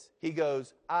this. He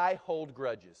goes, I hold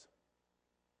grudges.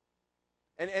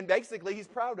 And basically, he's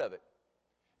proud of it.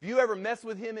 If you ever mess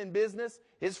with him in business,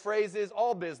 his phrase is,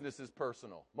 all business is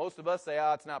personal. Most of us say,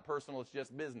 it's not personal, it's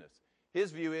just business.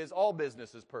 His view is, all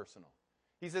business is personal.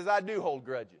 He says, I do hold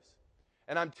grudges.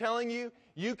 And I'm telling you,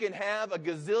 you can have a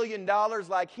gazillion dollars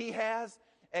like he has,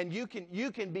 and you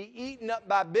can be eaten up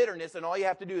by bitterness, and all you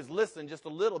have to do is listen just a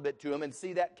little bit to him and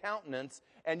see that countenance,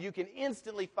 and you can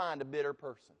instantly find a bitter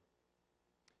person.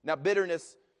 Now,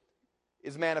 bitterness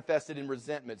is manifested in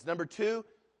resentments. Number 2,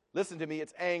 listen to me,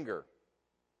 it's anger.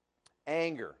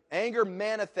 Anger. Anger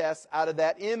manifests out of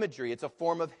that imagery. It's a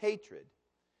form of hatred.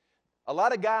 A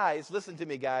lot of guys, listen to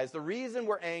me guys, the reason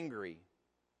we're angry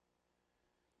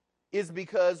is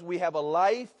because we have a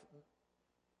life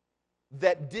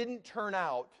that didn't turn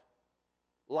out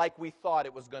like we thought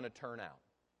it was going to turn out.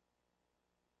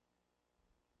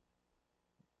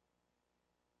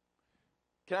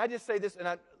 Can I just say this? And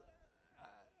I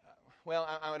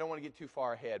don't want to get too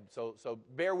far ahead, so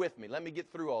bear with me. Let me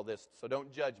get through all this, so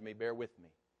don't judge me. Bear with me.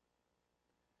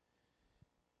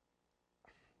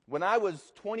 When I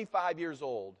was 25 years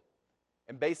old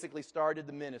and basically started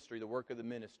the ministry, the work of the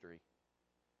ministry,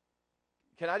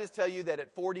 can I just tell you that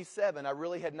at 47, I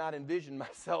really had not envisioned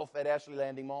myself at Ashley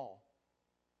Landing Mall.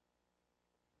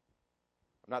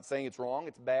 I'm not saying it's wrong,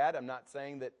 it's bad. I'm not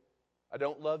saying that I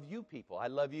don't love you people. I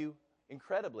love you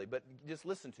incredibly, but just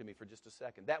listen to me for just a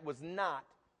second. That was not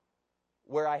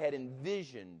where I had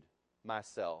envisioned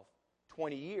myself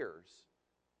 20 years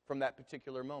from that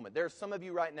particular moment. There are some of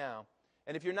you right now,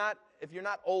 and if you're not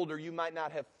older, you might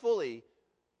not have fully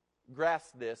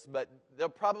grasped this, but there'll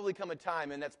probably come a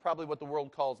time, and that's probably what the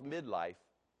world calls midlife,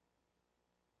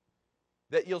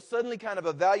 that you'll suddenly kind of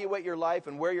evaluate your life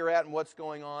and where you're at and what's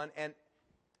going on,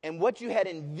 and what you had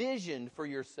envisioned for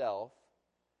yourself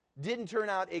didn't turn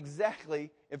out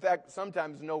exactly, in fact,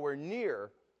 sometimes nowhere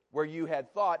near where you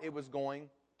had thought it was going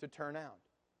to turn out.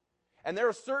 And there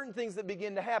are certain things that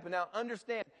begin to happen. Now,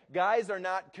 understand, guys are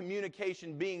not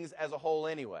communication beings as a whole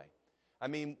anyway. I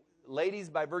mean, ladies,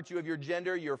 by virtue of your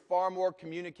gender, you're far more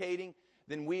communicating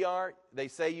than we are. They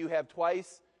say you have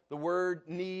twice the word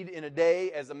need in a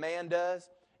day as a man does.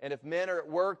 And if men are at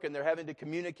work and they're having to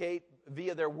communicate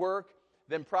via their work,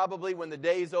 then probably when the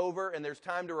day's over and there's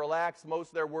time to relax, most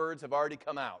of their words have already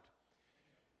come out.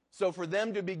 So for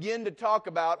them to begin to talk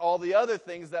about all the other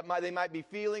things that they might be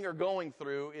feeling or going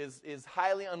through is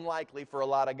highly unlikely for a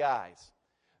lot of guys.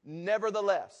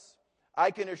 Nevertheless,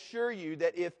 I can assure you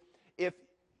that if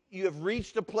you have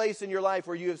reached a place in your life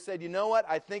where you have said, you know what,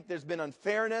 I think there's been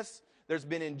unfairness, there's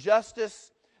been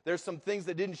injustice, there's some things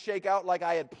that didn't shake out like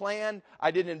I had planned.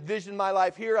 I didn't envision my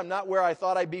life here. I'm not where I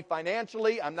thought I'd be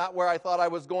financially. I'm not where I thought I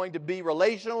was going to be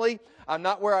relationally. I'm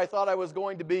not where I thought I was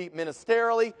going to be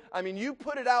ministerially. I mean, you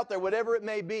put it out there, whatever it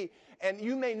may be, and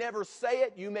you may never say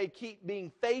it. You may keep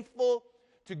being faithful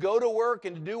to go to work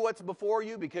and to do what's before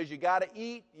you because you got to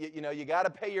eat, you got to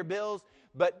pay your bills.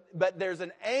 But there's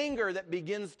an anger that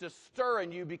begins to stir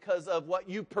in you because of what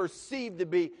you perceive to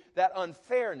be that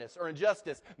unfairness or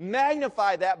injustice.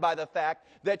 Magnify that by the fact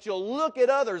that you'll look at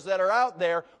others that are out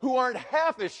there who aren't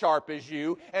half as sharp as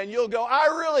you, and you'll go, I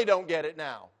really don't get it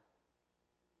now.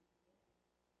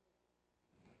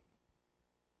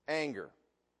 Anger.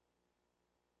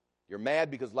 You're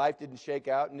mad because life didn't shake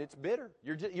out, and it's bitter.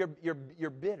 You're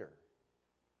bitter.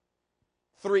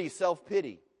 3,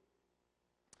 self-pity.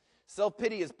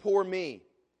 Self-pity is poor me.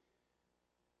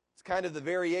 It's kind of the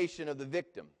variation of the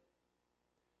victim.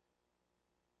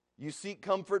 You seek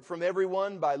comfort from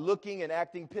everyone by looking and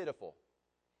acting pitiful.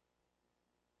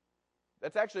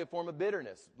 That's actually a form of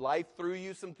bitterness. Life threw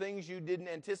you some things you didn't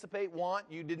anticipate,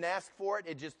 you didn't ask for it,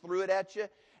 it just threw it at you,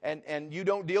 and you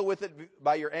don't deal with it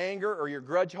by your anger or your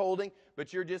grudge holding,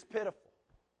 but you're just pitiful.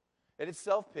 And it's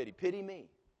self-pity. Pity me.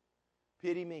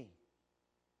 Pity me.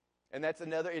 And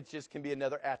it just can be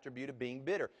another attribute of being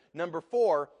bitter. Number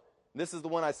 4, this is the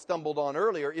one I stumbled on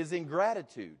earlier, is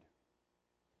ingratitude.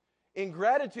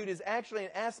 Ingratitude is actually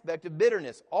an aspect of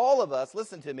bitterness. All of us,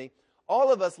 listen to me,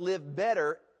 all of us live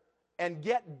better and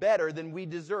get better than we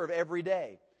deserve every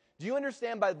day. Do you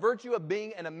understand, by virtue of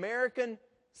being an American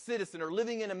citizen or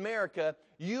living in America,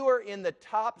 you are in the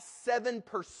top 7%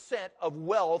 of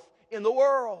wealth in the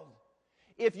world.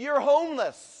 If you're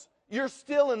homeless, you're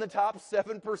still in the top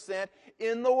 7%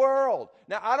 in the world.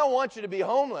 Now, I don't want you to be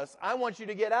homeless. I want you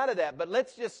to get out of that. But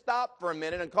let's just stop for a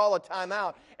minute and call a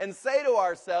timeout and say to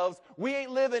ourselves, we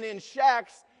ain't living in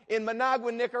shacks in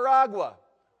Managua, Nicaragua,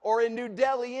 or in New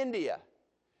Delhi, India.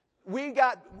 We've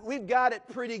got it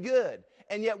pretty good.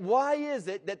 And yet, why is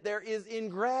it that there is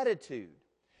ingratitude?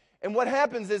 And what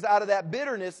happens is, out of that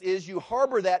bitterness is you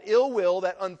harbor that ill will,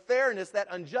 that unfairness,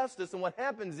 that injustice. And what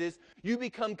happens is you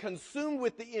become consumed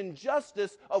with the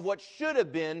injustice of what should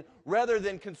have been rather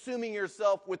than consuming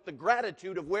yourself with the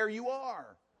gratitude of where you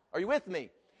are. Are you with me?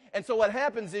 And so what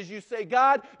happens is you say,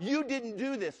 God, you didn't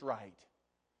do this right.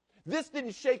 This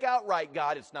didn't shake out right,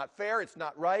 God. It's not fair. It's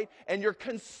not right. And you're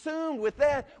consumed with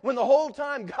that when the whole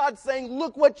time God's saying,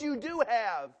 look what you do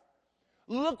have.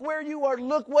 Look where you are.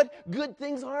 Look what good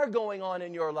things are going on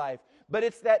in your life. But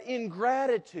it's that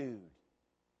ingratitude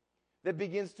that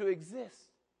begins to exist.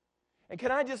 And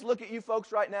can I just look at you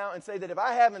folks right now and say that if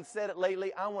I haven't said it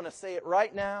lately, I want to say it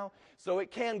right now so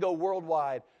it can go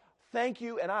worldwide. Thank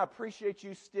you, and I appreciate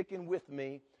you sticking with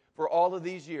me for all of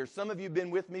these years. Some of you have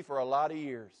been with me for a lot of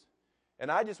years.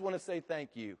 And I just want to say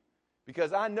thank you.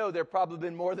 Because I know there probably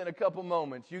been more than a couple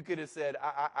moments you could have said,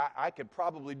 I could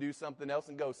probably do something else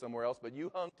and go somewhere else, but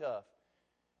you hung tough.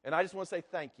 And I just want to say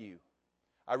thank you.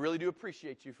 I really do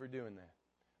appreciate you for doing that.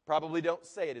 Probably don't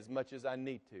say it as much as I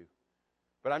need to.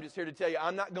 But I'm just here to tell you,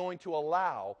 I'm not going to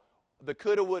allow the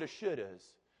coulda, woulda, shouldas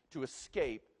to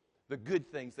escape the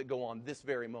good things that go on this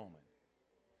very moment.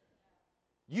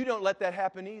 You don't let that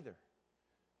happen either.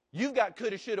 You've got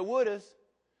coulda, shoulda, wouldas.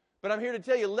 But I'm here to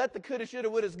tell you, let the coulda, shoulda,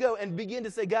 wouldas go and begin to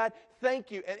say, God,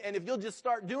 thank you. And if you'll just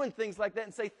start doing things like that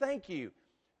and say, thank you,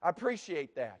 I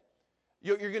appreciate that.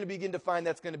 You're going to begin to find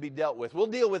that's going to be dealt with. We'll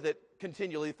deal with it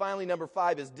continually. Finally, number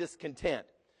 5 is discontent.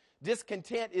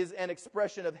 Discontent is an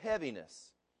expression of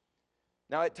heaviness.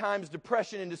 Now, at times,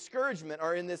 depression and discouragement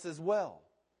are in this as well.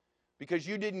 Because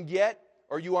you didn't get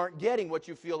or you aren't getting what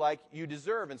you feel like you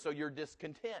deserve. And so you're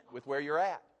discontent with where you're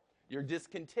at. You're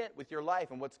discontent with your life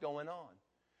and what's going on.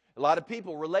 A lot of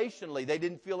people, relationally, they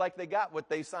didn't feel like they got what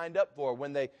they signed up for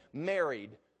when they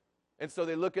married. And so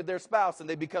they look at their spouse and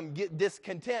they become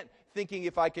discontent, thinking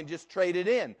if I can just trade it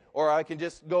in or I can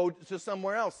just go to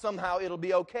somewhere else, somehow it'll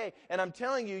be okay. And I'm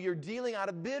telling you, you're dealing out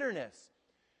of bitterness.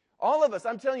 All of us,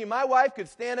 I'm telling you, my wife could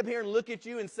stand up here and look at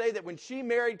you and say that when she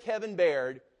married Kevin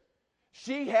Baird,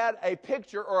 she had a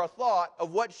picture or a thought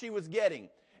of what she was getting.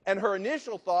 And her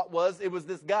initial thought was it was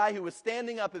this guy who was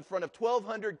standing up in front of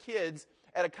 1,200 kids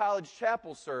at a college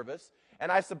chapel service,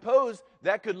 and I suppose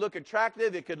that could look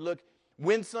attractive, it could look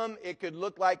winsome, it could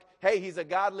look like, hey, he's a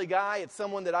godly guy, it's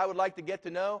someone that I would like to get to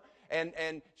know, and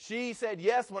she said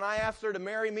yes when I asked her to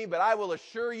marry me, but I will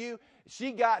assure you,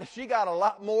 she got a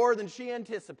lot more than she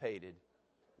anticipated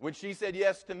when she said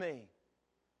yes to me.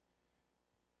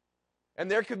 And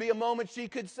there could be a moment she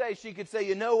could say,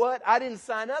 you know what, I didn't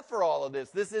sign up for all of this,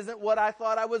 this isn't what I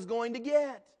thought I was going to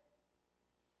get.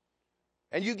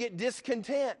 And you get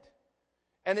discontent.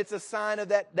 And it's a sign of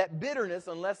that bitterness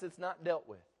unless it's not dealt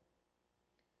with.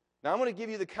 Now I'm going to give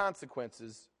you the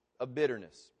consequences of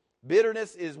bitterness.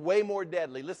 Bitterness is way more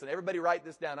deadly. Listen, everybody write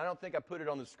this down. I don't think I put it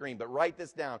on the screen, but write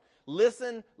this down.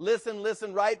 Listen,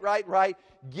 write.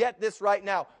 Get this right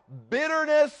now.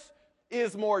 Bitterness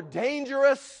is more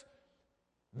dangerous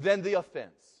than the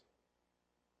offense.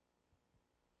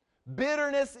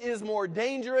 Bitterness is more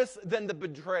dangerous than the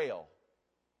betrayal.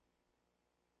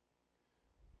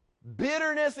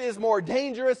 Bitterness is more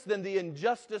dangerous than the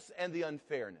injustice and the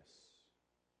unfairness.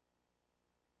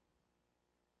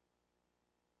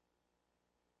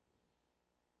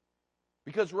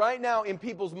 Because right now in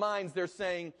people's minds they're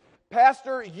saying,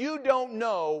 Pastor, you don't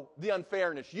know the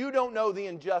unfairness. You don't know the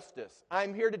injustice.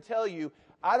 I'm here to tell you,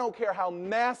 I don't care how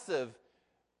massive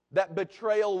that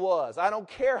betrayal was. I don't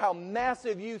care how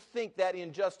massive you think that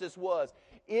injustice was.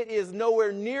 It is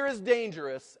nowhere near as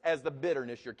dangerous as the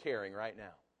bitterness you're carrying right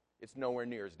now. It's nowhere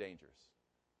near as dangerous.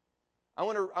 I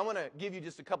want to give you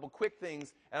just a couple quick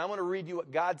things, and I want to read you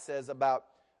what God says about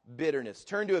bitterness.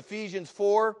 Turn to Ephesians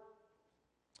 4,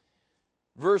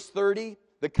 verse 30.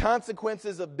 The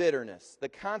consequences of bitterness. The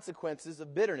consequences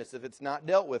of bitterness if it's not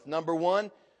dealt with. Number one,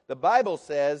 the Bible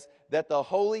says that the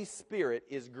Holy Spirit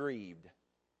is grieved.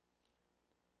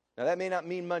 Now that may not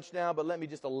mean much now, but let me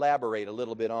just elaborate a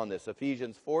little bit on this.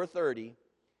 Ephesians 4:30,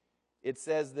 it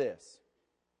says this.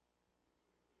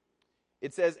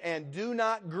 It says, and do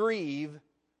not grieve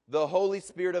the Holy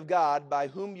Spirit of God, by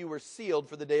whom you were sealed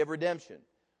for the day of redemption.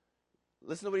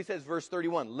 Listen to what he says, verse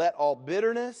 31. Let all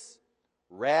bitterness,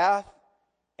 wrath,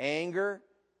 anger,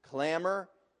 clamor,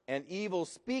 and evil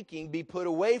speaking be put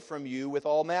away from you with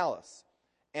all malice.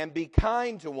 And be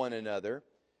kind to one another,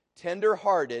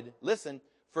 tender-hearted, listen,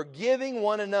 forgiving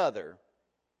one another,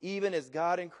 even as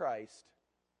God in Christ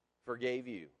forgave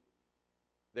you.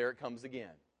 There it comes again.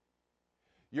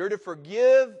 You're to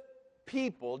forgive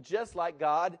people just like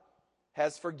God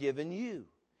has forgiven you.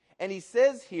 And he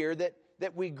says here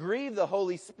that we grieve the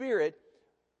Holy Spirit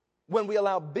when we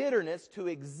allow bitterness to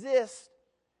exist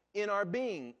in our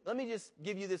being. Let me just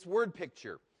give you this word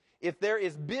picture. If there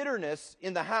is bitterness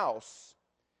in the house,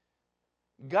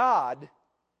 God,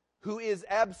 who is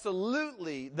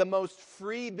absolutely the most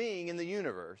free being in the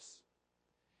universe,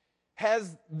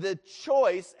 has the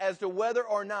choice as to whether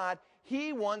or not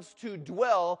he wants to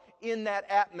dwell in that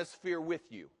atmosphere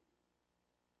with you.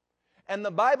 And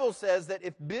the Bible says that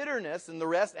if bitterness and the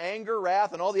rest, anger,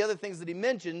 wrath, and all the other things that he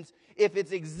mentions, if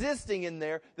it's existing in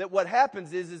there, that what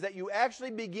happens is that you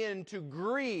actually begin to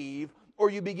grieve or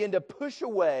you begin to push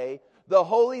away the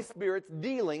Holy Spirit's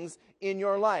dealings in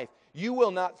your life. You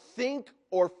will not think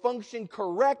or function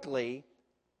correctly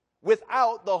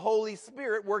without the Holy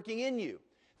Spirit working in you.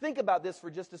 Think about this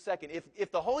for just a second.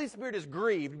 If the Holy Spirit is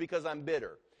grieved because I'm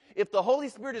bitter, if the Holy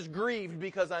Spirit is grieved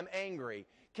because I'm angry,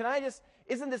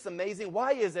 isn't this amazing?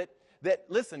 Why is it that,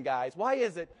 listen guys, why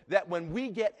is it that when we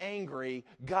get angry,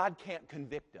 God can't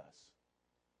convict us?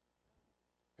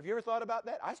 Have you ever thought about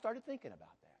that? I started thinking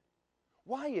about that.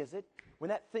 Why is it when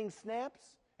that thing snaps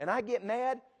and I get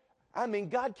mad,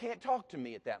 God can't talk to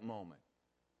me at that moment?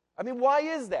 Why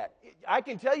is that? I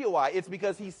can tell you why. It's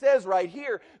because he says right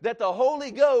here that the Holy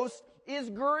Ghost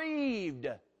is grieved.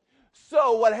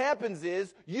 So what happens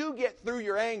is you get through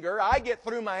your anger, I get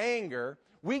through my anger,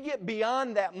 we get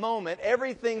beyond that moment,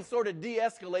 everything sort of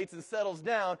de-escalates and settles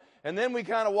down, and then we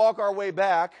kind of walk our way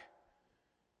back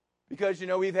because,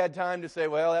 we've had time to say,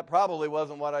 well, that probably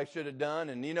wasn't what I should have done,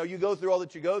 and, you go through all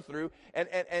that you go through, and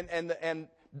the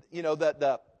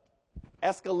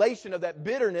escalation of that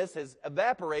bitterness has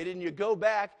evaporated, and you go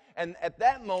back, and at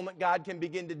that moment God can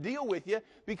begin to deal with you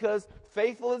because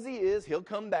faithful as he is, he'll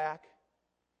come back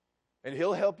and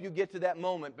he'll help you get to that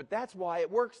moment. But that's why it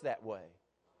works that way.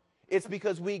 It's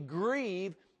because we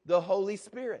grieve the Holy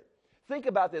Spirit. Think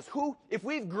about this. If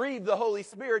we've grieved the Holy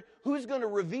Spirit, who's going to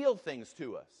reveal things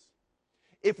to us?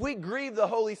 If we grieve the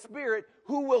Holy Spirit,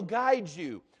 who will guide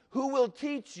you? Who will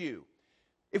teach you?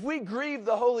 If we grieve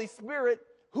the Holy Spirit,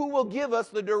 who will give us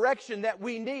the direction that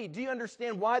we need? Do you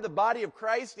understand why the body of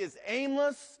Christ is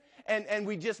aimless and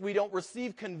we don't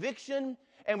receive conviction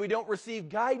and we don't receive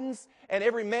guidance and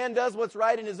every man does what's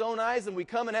right in his own eyes and we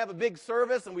come and have a big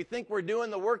service and we think we're doing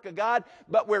the work of God,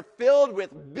 but we're filled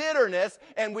with bitterness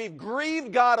and we've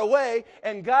grieved God away,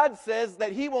 and God says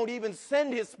that he won't even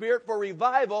send his Spirit for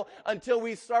revival until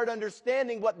we start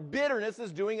understanding what bitterness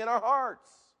is doing in our hearts.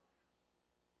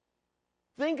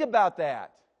 Think about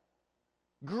that.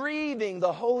 Grieving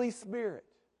the Holy Spirit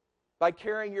by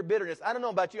carrying your bitterness. I don't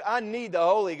know about you. I need the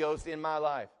Holy Ghost in my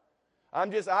life.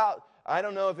 I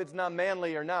don't know if it's not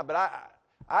manly or not, but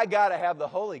I got to have the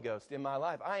Holy Ghost in my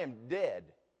life. I am dead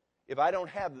if I don't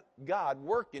have God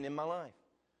working in my life.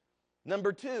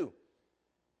 Number two,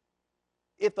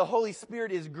 if the Holy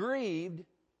Spirit is grieved,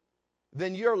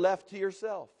 then you're left to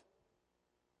yourself.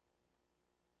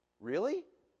 Really?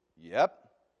 Yep.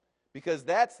 Because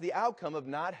that's the outcome of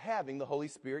not having the Holy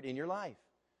Spirit in your life.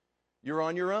 You're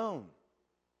on your own.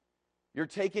 You're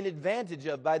taken advantage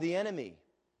of by the enemy.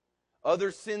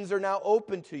 Other sins are now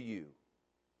open to you.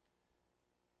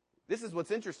 This is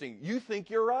what's interesting. You think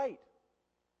you're right.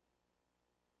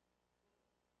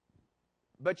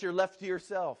 But you're left to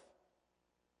yourself.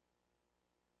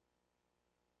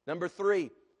 Number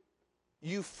 3,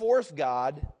 you force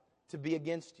God to be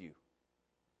against you.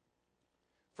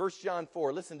 1 John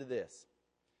 4, listen to this.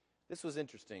 This was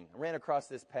interesting. I ran across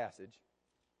this passage.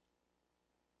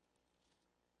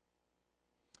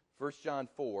 1 John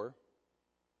 4.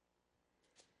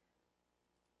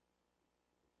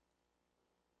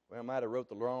 Well, I might have wrote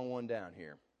the wrong one down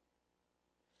here.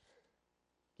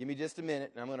 Give me just a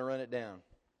minute, and I'm going to run it down.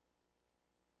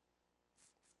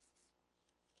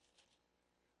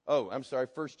 Oh, I'm sorry,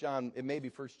 1 John, it may be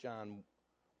 1 John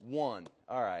 1.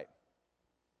 All right.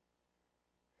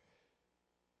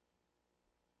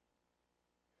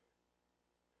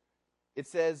 It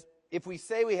says, if we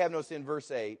say we have no sin, verse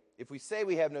 8, if we say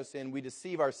we have no sin, we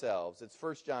deceive ourselves. It's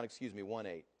 1 John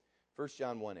 1:8. 1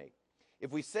 John 1:8.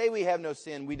 If we say we have no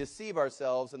sin, we deceive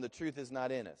ourselves, and the truth is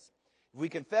not in us. If we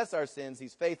confess our sins,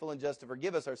 He's faithful and just to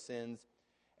forgive us our sins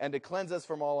and to cleanse us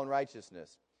from all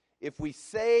unrighteousness. If we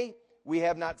say we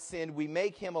have not sinned, we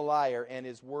make Him a liar, and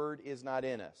His word is not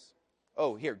in us.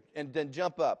 Oh, here, and then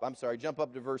jump up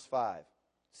to verse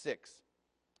 6.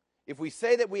 If we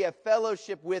say that we have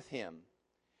fellowship with Him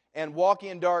and walk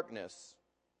in darkness,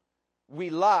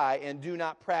 we lie and do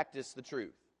not practice the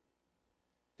truth.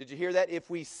 Did you hear that? If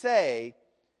we say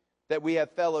that we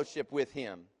have fellowship with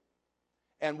Him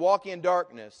and walk in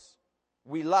darkness,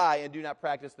 we lie and do not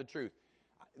practice the truth.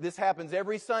 This happens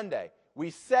every Sunday.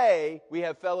 We say we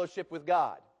have fellowship with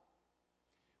God.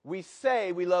 We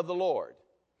say we love the Lord.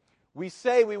 We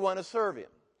say we want to serve Him.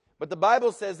 But the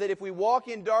Bible says that if we walk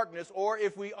in darkness, or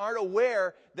if we aren't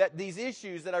aware that these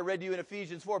issues that I read to you in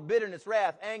Ephesians 4, bitterness,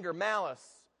 wrath, anger, malice,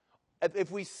 if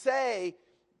we say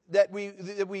that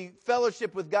we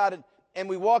fellowship with God and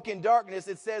we walk in darkness,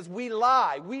 it says we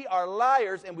lie. We are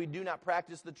liars and we do not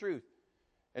practice the truth.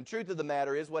 And truth of the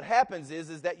matter is, what happens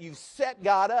is that you've set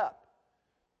God up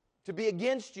to be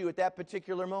against you at that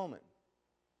particular moment.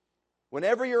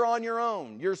 Whenever you're on your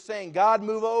own, you're saying, God,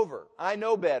 move over. I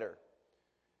know better.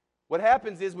 What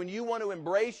happens is when you want to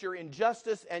embrace your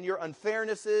injustice and your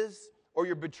unfairnesses or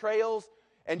your betrayals,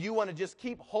 and you want to just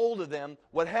keep hold of them,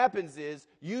 what happens is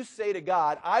you say to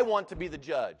God, I want to be the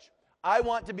judge. I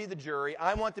want to be the jury.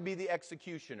 I want to be the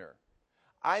executioner.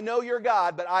 I know you're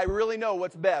God, but I really know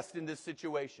what's best in this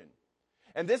situation.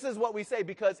 And this is what we say,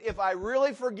 because if I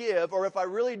really forgive, or if I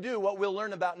really do what we'll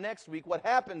learn about next week, what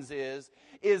happens is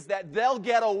that they'll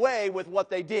get away with what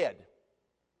they did.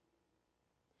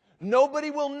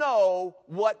 Nobody will know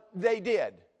what they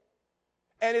did.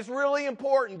 And it's really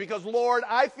important because, Lord,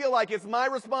 I feel like it's my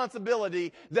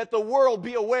responsibility that the world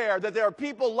be aware that there are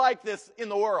people like this in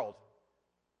the world.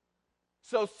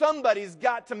 So somebody's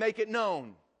got to make it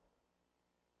known.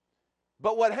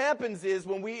 But what happens is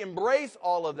when we embrace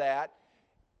all of that,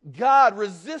 God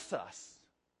resists us.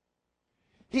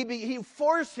 He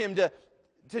forced Him to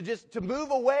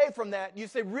move away from that. You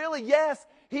say, really? Yes.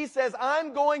 He says,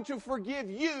 I'm going to forgive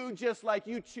you just like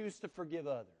you choose to forgive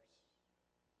others.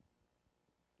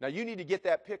 Now, you need to get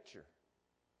that picture.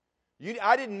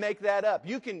 I didn't make that up.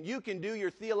 You can do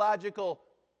your theological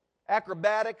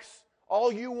acrobatics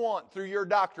all you want through your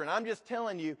doctrine. I'm just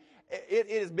telling you, it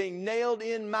is being nailed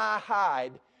in my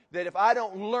hide that if I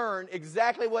don't learn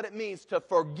exactly what it means to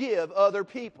forgive other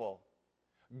people,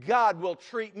 God will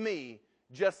treat me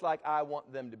just like I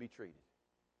want them to be treated.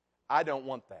 I don't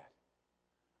want that.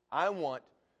 I want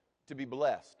to be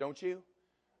blessed, don't you?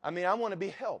 I mean, I want to be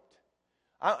helped.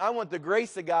 I want the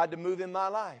grace of God to move in my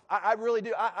life. I really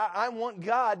do. I want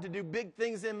God to do big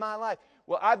things in my life.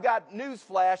 Well, I've got news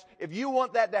flash. If you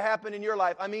want that to happen in your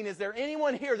life, I mean, is there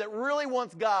anyone here that really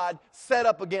wants God set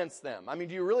up against them? I mean,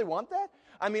 do you really want that?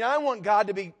 I mean, I want God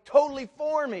to be totally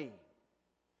for me.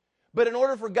 But in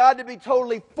order for God to be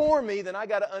totally for me, then I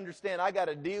got to understand I got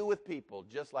to deal with people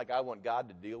just like I want God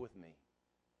to deal with me.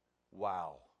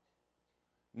 Wow.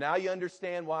 Now you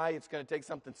understand why it's going to take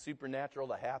something supernatural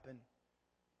to happen?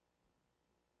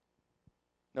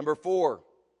 Number 4,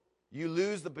 you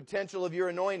lose the potential of your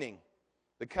anointing.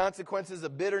 The consequences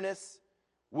of bitterness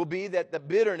will be that the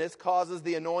bitterness causes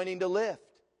the anointing to lift.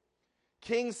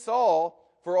 King Saul,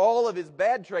 for all of his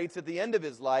bad traits at the end of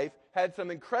his life, had some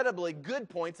incredibly good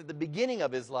points at the beginning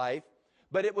of his life,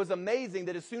 but it was amazing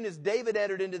that as soon as David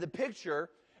entered into the picture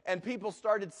and people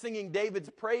started singing David's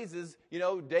praises, you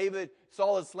know,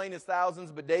 Saul has slain his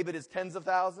thousands, but David his tens of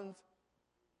thousands.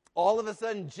 All of a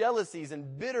sudden, jealousies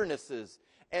and bitternesses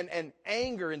and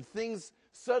anger and things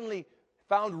suddenly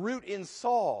found root in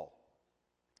Saul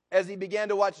as he began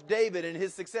to watch David and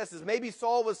his successes. Maybe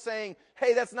Saul was saying,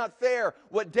 hey, that's not fair.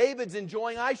 What David's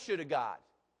enjoying, I should have got.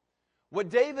 What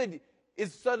David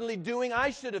is suddenly doing, I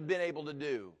should have been able to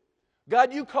do.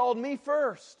 God, you called me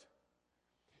first.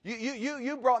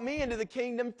 You brought me into the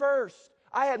kingdom first.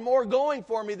 I had more going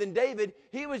for me than David.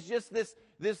 He was just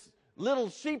this little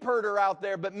sheep herder out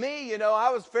there. But me,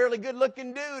 I was a fairly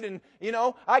good-looking dude. And,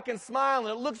 I can smile and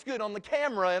it looks good on the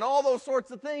camera and all those sorts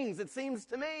of things. It seems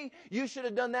to me you should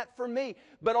have done that for me.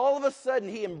 But all of a sudden,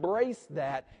 he embraced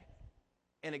that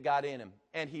and it got in him.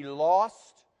 And he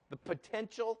lost the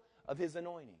potential of his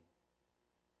anointing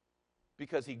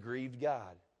because he grieved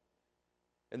God.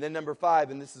 And then number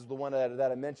 5, and this is the one that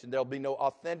I mentioned, there'll be no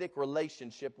authentic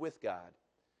relationship with God.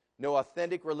 No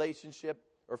authentic relationship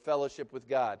or fellowship with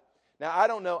God. Now, I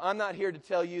don't know. I'm not here to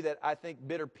tell you that I think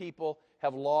bitter people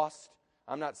have lost.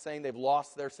 I'm not saying they've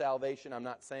lost their salvation. I'm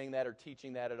not saying that or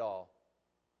teaching that at all.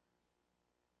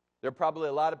 There are probably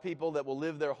a lot of people that will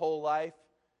live their whole life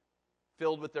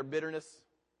filled with their bitterness.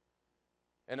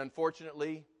 And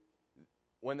unfortunately,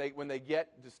 when they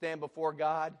get to stand before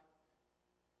God,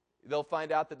 they'll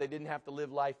find out that they didn't have to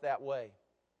live life that way.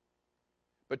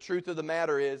 But truth of the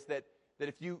matter is that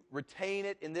if you retain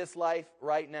it in this life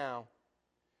right now,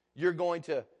 you're going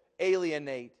to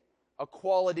alienate a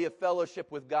quality of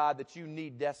fellowship with God that you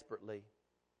need desperately.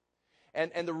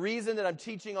 And the reason that I'm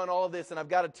teaching on all of this, and I've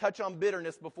got to touch on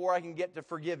bitterness before I can get to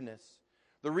forgiveness.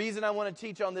 The reason I want to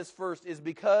teach on this first is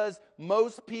because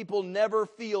most people never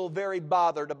feel very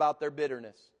bothered about their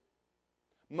bitterness.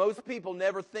 Most people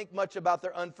never think much about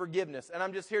their unforgiveness. And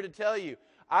I'm just here to tell you,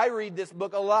 I read this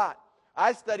book a lot.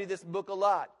 I study this book a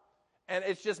lot. And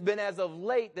it's just been as of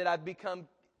late that I've become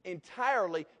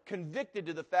entirely convicted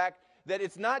to the fact that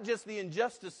it's not just the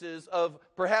injustices of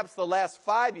perhaps the last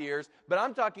 5 years, but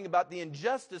I'm talking about the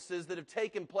injustices that have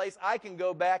taken place. I can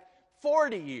go back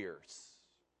 40 years.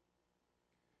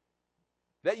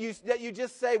 That you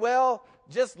just say, well,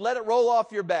 just let it roll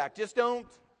off your back. Just don't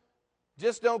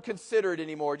consider it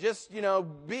anymore. Just,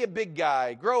 be a big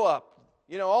guy. Grow up.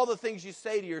 All the things you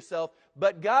say to yourself.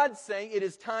 But God's saying it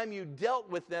is time you dealt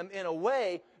with them in a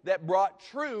way that brought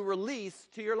true release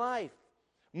to your life.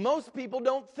 Most people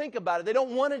don't think about it. They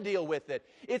don't want to deal with it.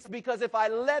 It's because if I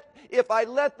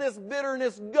let this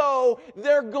bitterness go,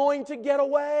 they're going to get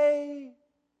away.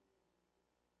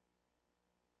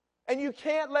 And you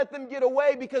can't let them get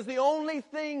away because the only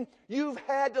thing you've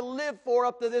had to live for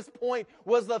up to this point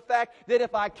was the fact that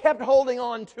if I kept holding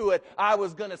on to it, I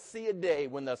was going to see a day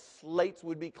when the slates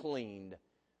would be cleaned.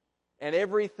 And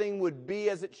everything would be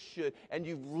as it should. And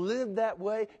you've lived that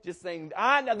way, just saying,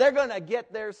 I know they're going to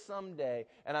get there someday.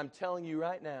 And I'm telling you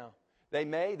right now, they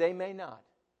may not.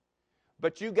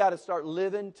 But you've got to start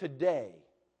living today.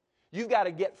 You've got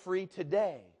to get free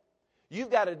today. You've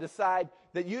got to decide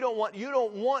that you don't want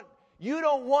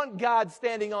God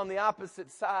standing on the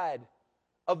opposite side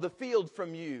of the field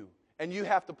from you, and you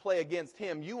have to play against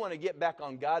Him. You want to get back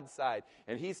on God's side.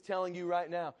 And He's telling you right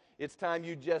now, it's time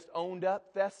you just owned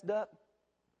up, fessed up,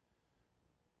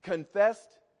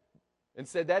 confessed, and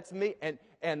said, that's me,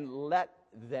 and let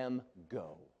them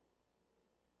go.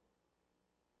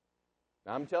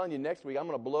 Now, I'm telling you, next week, I'm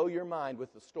going to blow your mind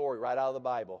with the story right out of the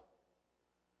Bible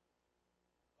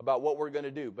about what we're going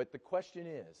to do. But the question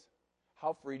is,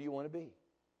 how free do you want to be?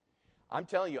 I'm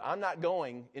telling you, I'm not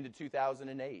going into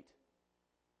 2008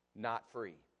 not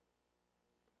free.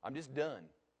 I'm just done.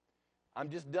 I'm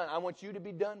just done. I want you to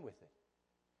be done with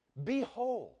it. Be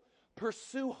whole.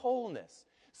 Pursue wholeness.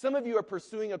 Some of you are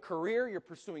pursuing a career. You're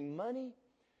pursuing money.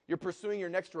 You're pursuing your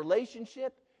next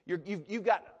relationship. You've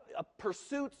got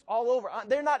pursuits all over.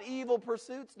 They're not evil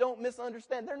pursuits. Don't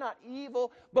misunderstand. They're not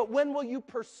evil. But when will you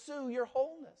pursue your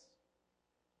wholeness?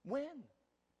 When?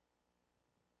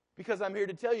 Because I'm here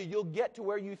to tell you, you'll get to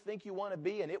where you think you want to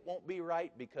be, and it won't be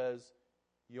right because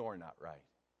you're not right.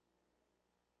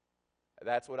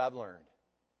 That's what I've learned.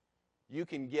 You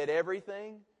can get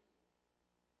everything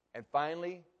and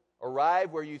finally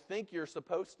arrive where you think you're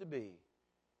supposed to be,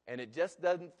 and it just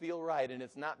doesn't feel right. And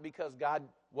it's not because God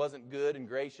wasn't good and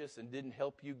gracious and didn't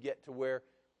help you get to where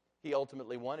He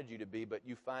ultimately wanted you to be, but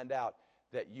you find out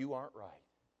that you aren't right.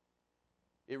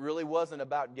 It really wasn't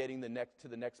about getting to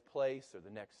the next place or the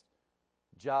next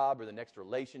job or the next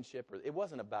relationship. It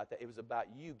wasn't about that. It was about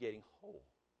you getting whole.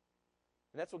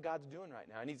 And that's what God's doing right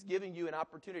now. And He's giving you an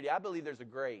opportunity. I believe there's a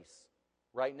grace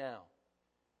right now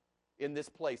in this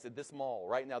place, at this mall.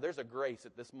 Right now, there's a grace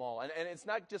at this mall. And it's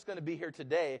not just going to be here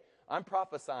today. I'm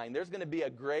prophesying. There's going to be a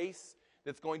grace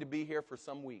that's going to be here for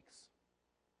some weeks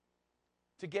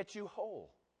to get you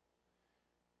whole.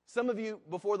 Some of you,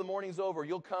 before the morning's over,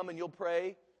 you'll come and you'll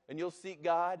pray and you'll seek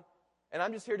God. And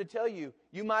I'm just here to tell you,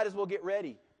 you might as well get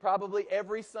ready. Probably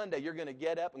every Sunday you're going to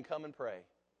get up and come and pray.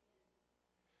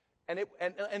 And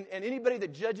anybody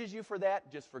that judges you for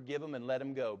that, just forgive them and let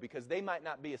them go, because they might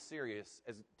not be as serious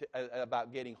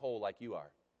about getting whole like you are.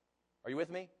 Are you with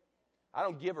me? I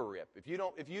don't give a rip. If you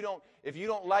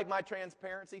don't like my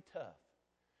transparency, tough.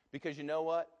 Because you know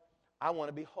what? I want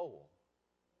to be whole.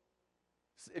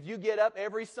 If you get up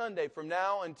every Sunday from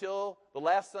now until the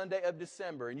last Sunday of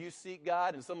December and you seek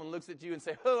God and someone looks at you and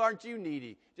say, "Oh, aren't you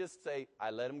needy?" Just say,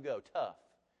 "I let them go." Tough.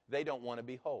 They don't want to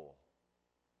be whole.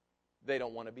 They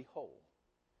don't want to be whole.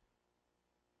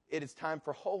 It is time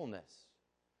for wholeness.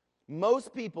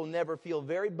 Most people never feel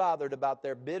very bothered about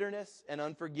their bitterness and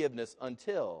unforgiveness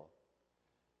until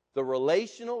the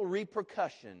relational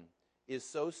repercussion is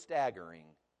so staggering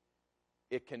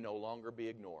it can no longer be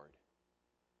ignored.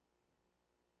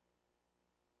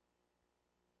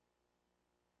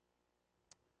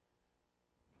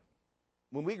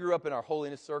 When we grew up in our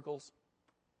holiness circles,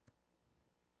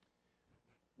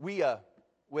 we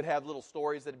would have little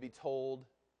stories that would be told.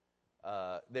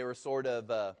 They were sort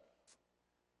of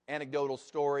anecdotal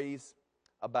stories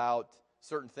about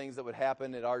certain things that would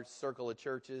happen at our circle of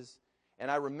churches.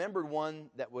 And I remembered one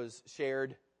that was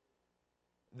shared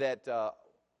that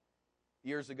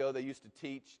years ago they used to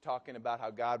teach, talking about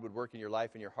how God would work in your life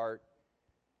and your heart.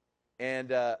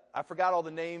 And I forgot all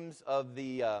the names of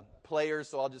the players,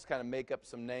 so I'll just kind of make up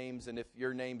some names. And if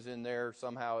your name's in there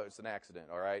somehow, it's an accident,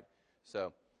 all right?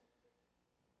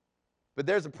 But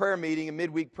there's a prayer meeting, a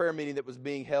midweek prayer meeting that was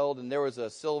being held, and there was a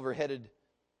silver-headed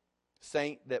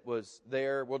saint that was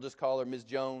there. We'll just call her Ms.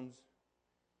 Jones.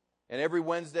 And every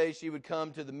Wednesday she would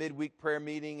come to the midweek prayer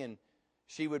meeting, and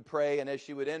she would pray. And as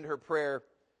she would end her prayer,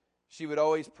 she would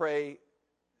always pray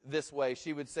this way.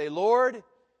 She would say, "Lord,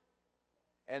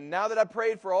 and now that I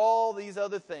prayed for all these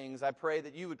other things, I pray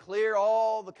that you would clear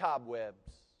all the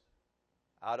cobwebs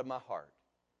out of my heart,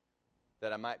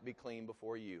 that I might be clean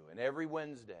before you." And every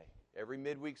Wednesday, every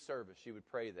midweek service, she would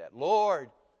pray that.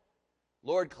 Lord,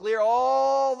 clear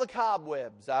all the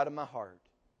cobwebs out of my heart,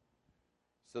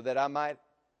 so that I might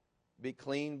be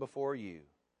clean before you.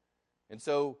 And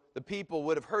so the people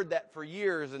would have heard that for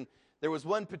years. And there was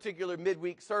one particular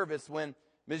midweek service when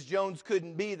Ms. Jones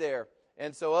couldn't be there.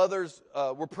 And so others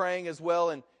were praying as well.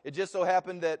 And it just so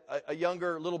happened that a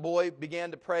younger little boy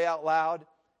began to pray out loud.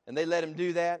 And they let him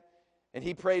do that. And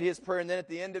he prayed his prayer. And then at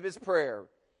the end of his prayer,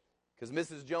 because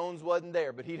Mrs. Jones wasn't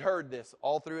there, but he'd heard this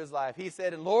all through his life, he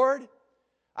said, "And Lord,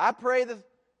 I pray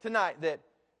tonight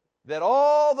that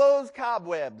all those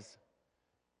cobwebs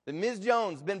that Ms.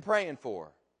 Jones has been praying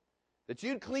for, that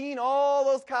you'd clean all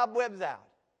those cobwebs out.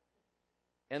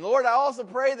 And Lord, I also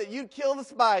pray that you'd kill the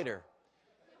spider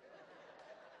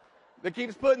that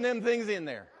keeps putting them things in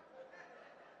there."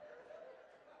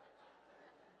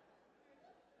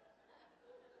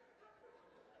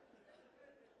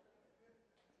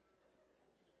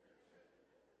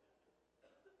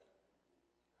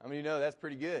 How many of you know that's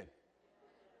pretty good?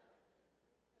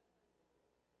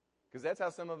 Because that's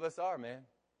how some of us are, man.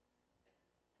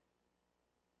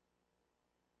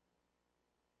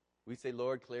 We say,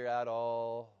 "Lord, clear out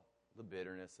all the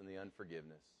bitterness and the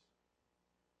unforgiveness."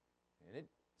 And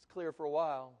it's clear for a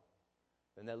while.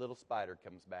 Then that little spider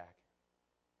comes back.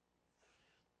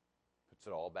 Puts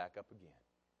it all back up again.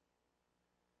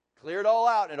 Clear it all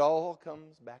out and it all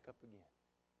comes back up again.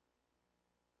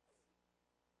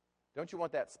 Don't you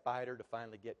want that spider to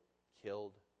finally get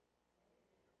killed?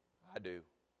 I do.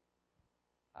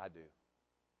 I do.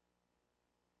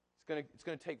 It's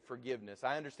going to take forgiveness.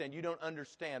 I understand you don't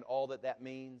understand all that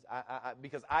means,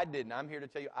 because I didn't. I'm here to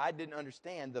tell you, I didn't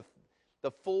understand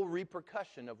the full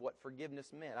repercussion of what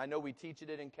forgiveness meant. I know we teach it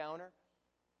at Encounter,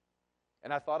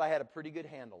 and I thought I had a pretty good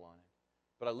handle on it.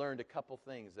 But I learned a couple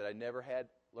things that I never had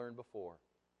learned before.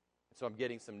 And so I'm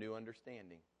getting some new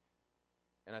understanding.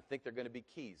 And I think they're going to be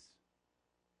keys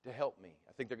to help me.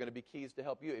 I think they're going to be keys to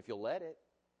help you if you'll let it.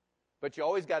 But you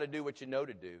always got to do what you know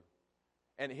to do.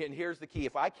 And here's the key.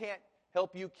 If I can't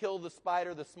help you kill the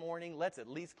spider this morning, let's at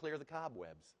least clear the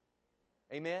cobwebs.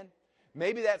 Amen?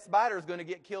 Maybe that spider is going to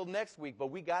get killed next week, but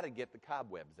we got to get the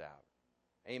cobwebs out.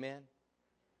 Amen?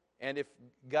 And if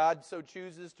God so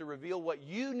chooses to reveal what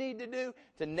you need to do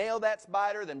to nail that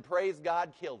spider, then praise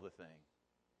God, kill the thing.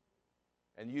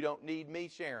 And you don't need me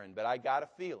sharing, but I got a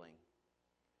feeling.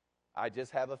 I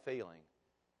just have a feeling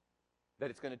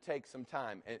that it's going to take some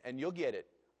time. And you'll get it,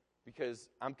 because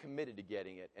I'm committed to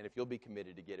getting it. And if you'll be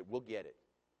committed to get it, we'll get it.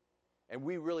 And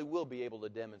we really will be able to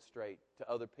demonstrate to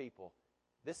other people,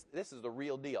 this is the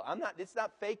real deal. It's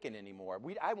not faking anymore.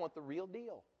 I want the real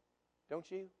deal. Don't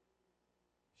you?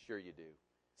 Sure you do.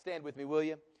 Stand with me, will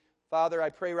you? Father, I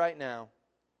pray right now,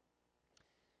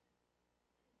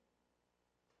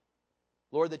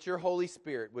 Lord, that your Holy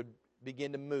Spirit would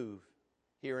begin to move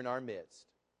here in our midst.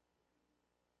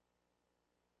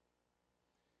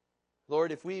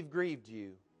 Lord, if we've grieved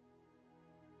you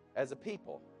as a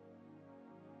people,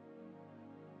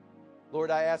 Lord,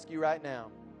 I ask you right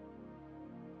now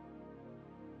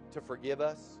to forgive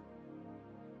us.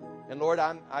 And Lord,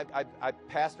 I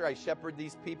pastor, I shepherd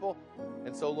these people.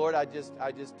 And so, Lord, I just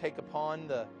take upon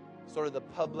the sort of the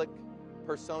public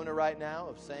persona right now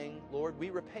of saying, Lord, we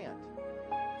repent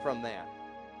from that.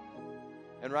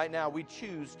 And right now we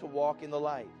choose to walk in the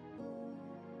light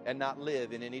and not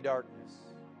live in any darkness.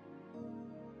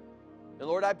 And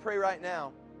Lord, I pray right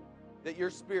now that your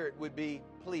Spirit would be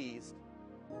pleased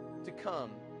to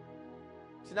come,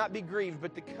 to not be grieved,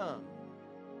 but to come,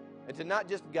 and to not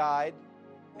just guide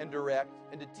and direct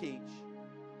and to teach,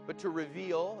 but to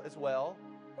reveal as well,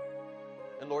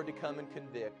 and Lord, to come and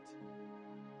convict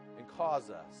and cause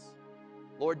us,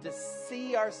 Lord, to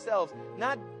see ourselves,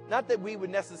 not that we would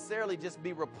necessarily just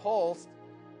be repulsed,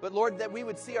 but Lord, that we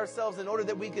would see ourselves in order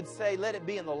that we could say, let it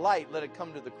be in the light, let it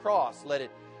come to the cross, let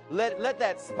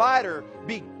that spider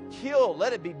be killed,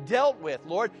 let it be dealt with,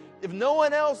 Lord. If no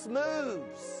one else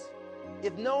moves,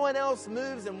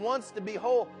 and wants to be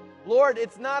whole, Lord,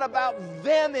 it's not about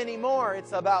them anymore.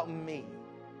 It's about me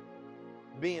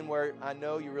being where I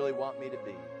know you really want me to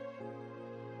be.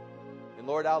 And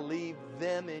Lord, I'll leave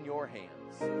them in your hands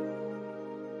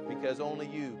because only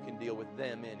you can deal with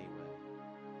them anyway.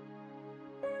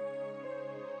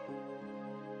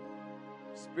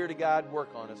 Spirit of God, work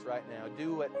on us right now.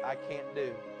 Do what I can't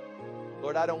do.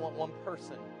 Lord, I don't want one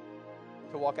person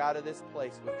to walk out of this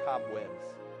place with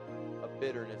cobwebs of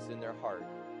bitterness in their heart.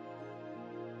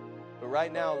 But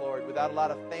right now, Lord, without a lot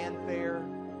of fanfare,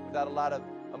 without a lot of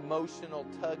emotional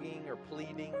tugging or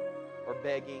pleading or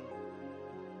begging,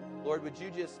 Lord, would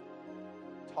you just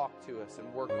talk to us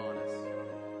and work on us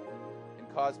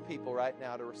and cause people right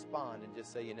now to respond and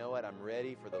just say, you know what, I'm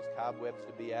ready for those cobwebs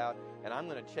to be out, and I'm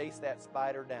going to chase that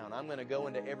spider down. I'm going to go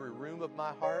into every room of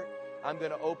my heart. I'm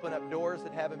going to open up doors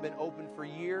that haven't been opened for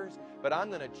years, but I'm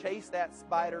going to chase that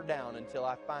spider down until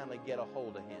I finally get a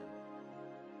hold of him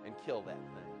and kill that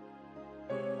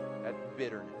thing, that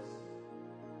bitterness.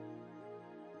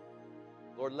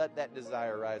 Lord, let that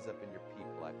desire rise up in your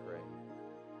people, I pray.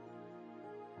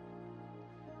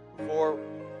 Before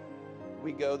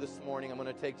we go this morning, I'm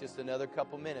going to take just another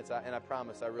couple minutes, and I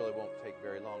promise I really won't take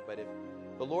very long, but if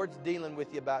the Lord's dealing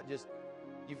with you about just,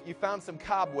 you found some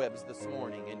cobwebs this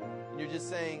morning, and you're just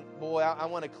saying, boy, I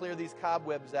want to clear these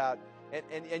cobwebs out,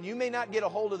 and you may not get a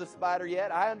hold of the spider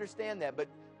yet, I understand that,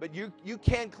 but you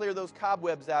can clear those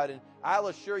cobwebs out, and I'll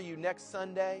assure you next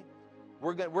Sunday,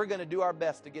 we're going to do our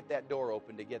best to get that door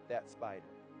open to get that spider.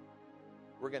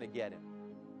 We're going to get him.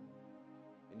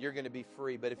 And you're going to be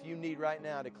free. But if you need right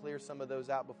now to clear some of those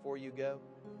out before you go,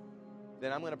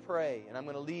 then I'm going to pray and I'm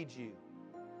going to lead you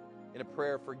in a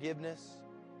prayer of forgiveness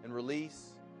and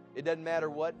release. It doesn't matter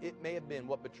what it may have been,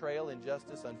 what betrayal,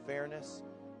 injustice, unfairness.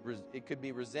 It could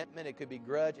be resentment, it could be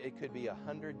grudge, it could be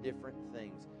 100 different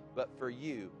things. But for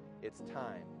you, it's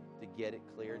time to get it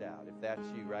cleared out. If that's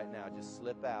you right now, just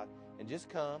slip out and just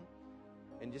come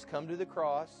to the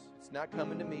cross. It's not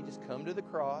coming to me, just come to the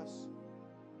cross.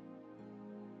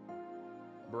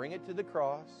 Bring it to the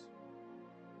cross.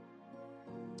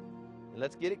 And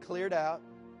let's get it cleared out.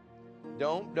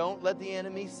 Don't let the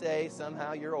enemy say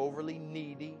somehow you're overly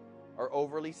needy or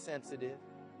overly sensitive.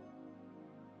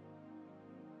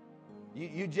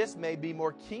 You just may be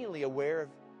more keenly aware of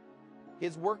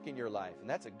his work in your life, and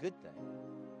that's a good thing.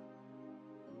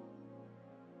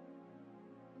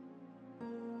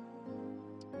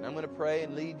 And I'm going to pray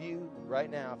and lead you right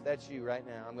now. If that's you right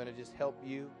now, I'm going to just help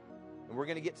you, and we're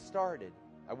going to get started.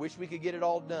 I wish we could get it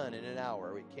all done in an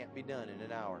hour. It can't be done in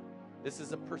an hour. This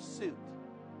is a pursuit.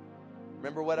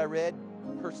 Remember what I read?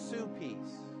 Pursue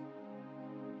peace.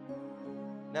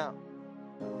 Now,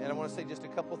 and I want to say just a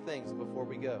couple things before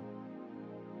we go.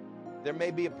 There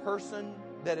may be a person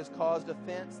that has caused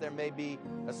offense. There may be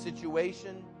a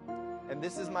situation. And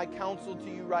this is my counsel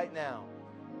to you right now.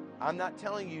 I'm not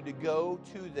telling you to go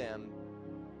to them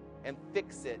and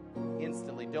fix it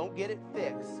instantly. Don't get it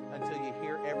fixed until you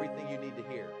hear everything you need to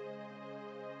hear.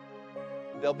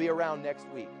 They'll be around next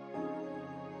week.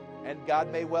 And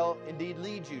God may well indeed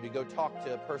lead you to go talk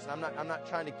to a person. I'm not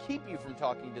trying to keep you from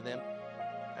talking to them.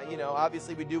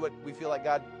 Obviously we do what we feel like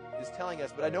God is telling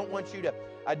us, but I don't want you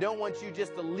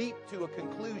just to leap to a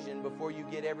conclusion before you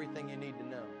get everything you need to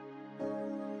know.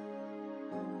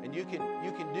 And you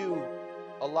can do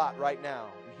a lot right now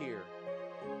and here.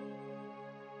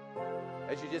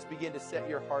 as you just begin to set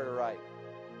your heart aright.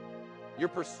 You're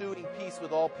pursuing peace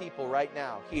with all people right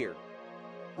now, here,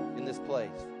 in this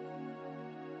place.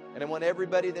 And I want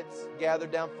everybody that's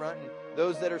gathered down front and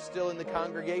those that are still in the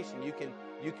congregation, you can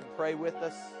pray with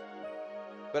us.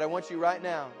 But I want you right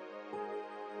now,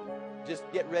 just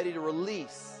get ready to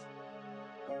release.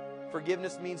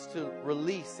 Forgiveness means to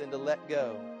release and to let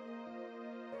go.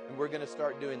 And we're going to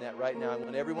start doing that right now. I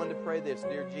want everyone to pray this.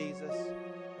 Dear Jesus,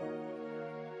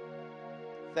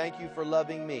 thank you for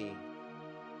loving me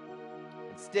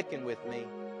and sticking with me.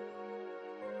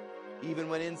 Even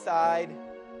when inside,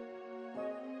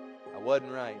 I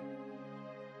wasn't right.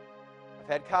 I've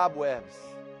had cobwebs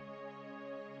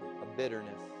of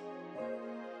bitterness.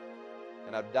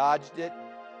 And I've dodged it.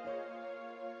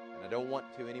 And I don't want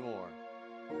to anymore.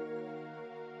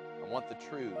 I want the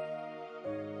truth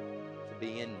to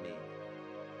be in me.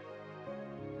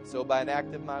 So by an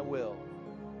act of my will,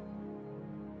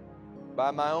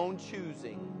 by my own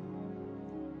choosing,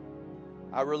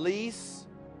 I release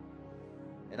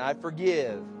and I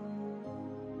forgive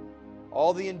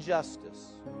all the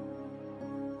injustice,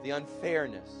 the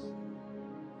unfairness,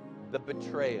 the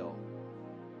betrayal.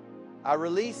 I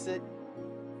release it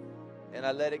and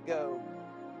I let it go.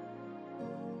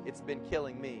 It's been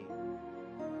killing me,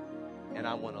 and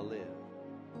I want to live.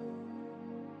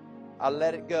 I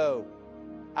let it go.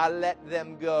 I let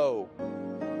them go.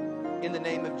 In the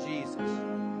name of Jesus.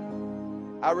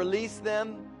 I release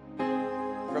them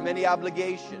from any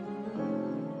obligation.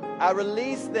 I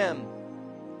release them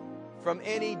from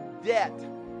any debt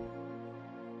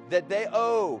that they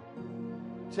owe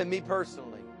to me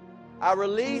personally. I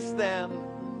release them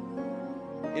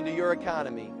into your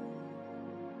economy.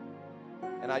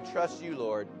 And I trust you,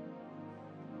 Lord.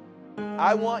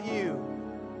 I want you.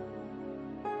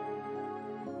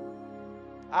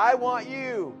 I want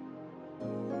you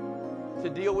to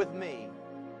deal with me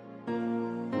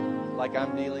like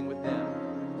I'm dealing with them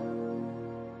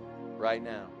right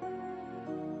now.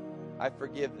 I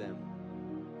forgive them.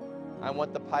 I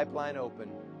want the pipeline open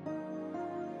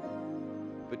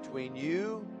between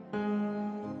you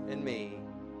and me,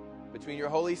 between your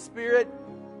Holy Spirit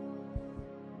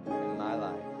and my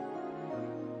life.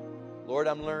 Lord,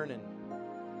 I'm learning.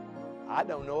 I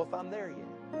don't know if I'm there yet,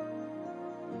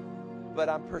 but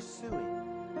I'm pursuing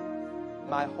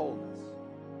my wholeness.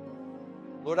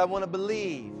 Lord, I want to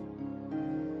believe.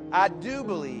 I do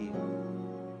believe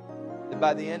that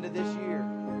by the end of this year,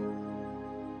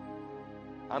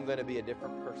 I'm going to be a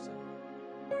different person.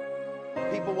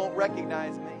 People won't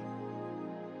recognize me.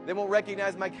 They won't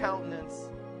recognize my countenance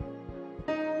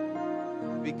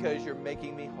because you're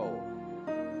making me whole.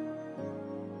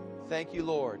 Thank you,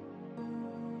 Lord,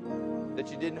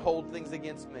 that you didn't hold things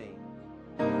against me,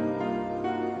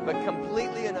 but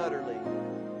completely and utterly,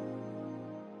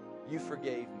 you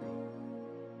forgave me.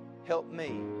 Help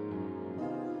me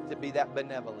to be that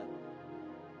benevolent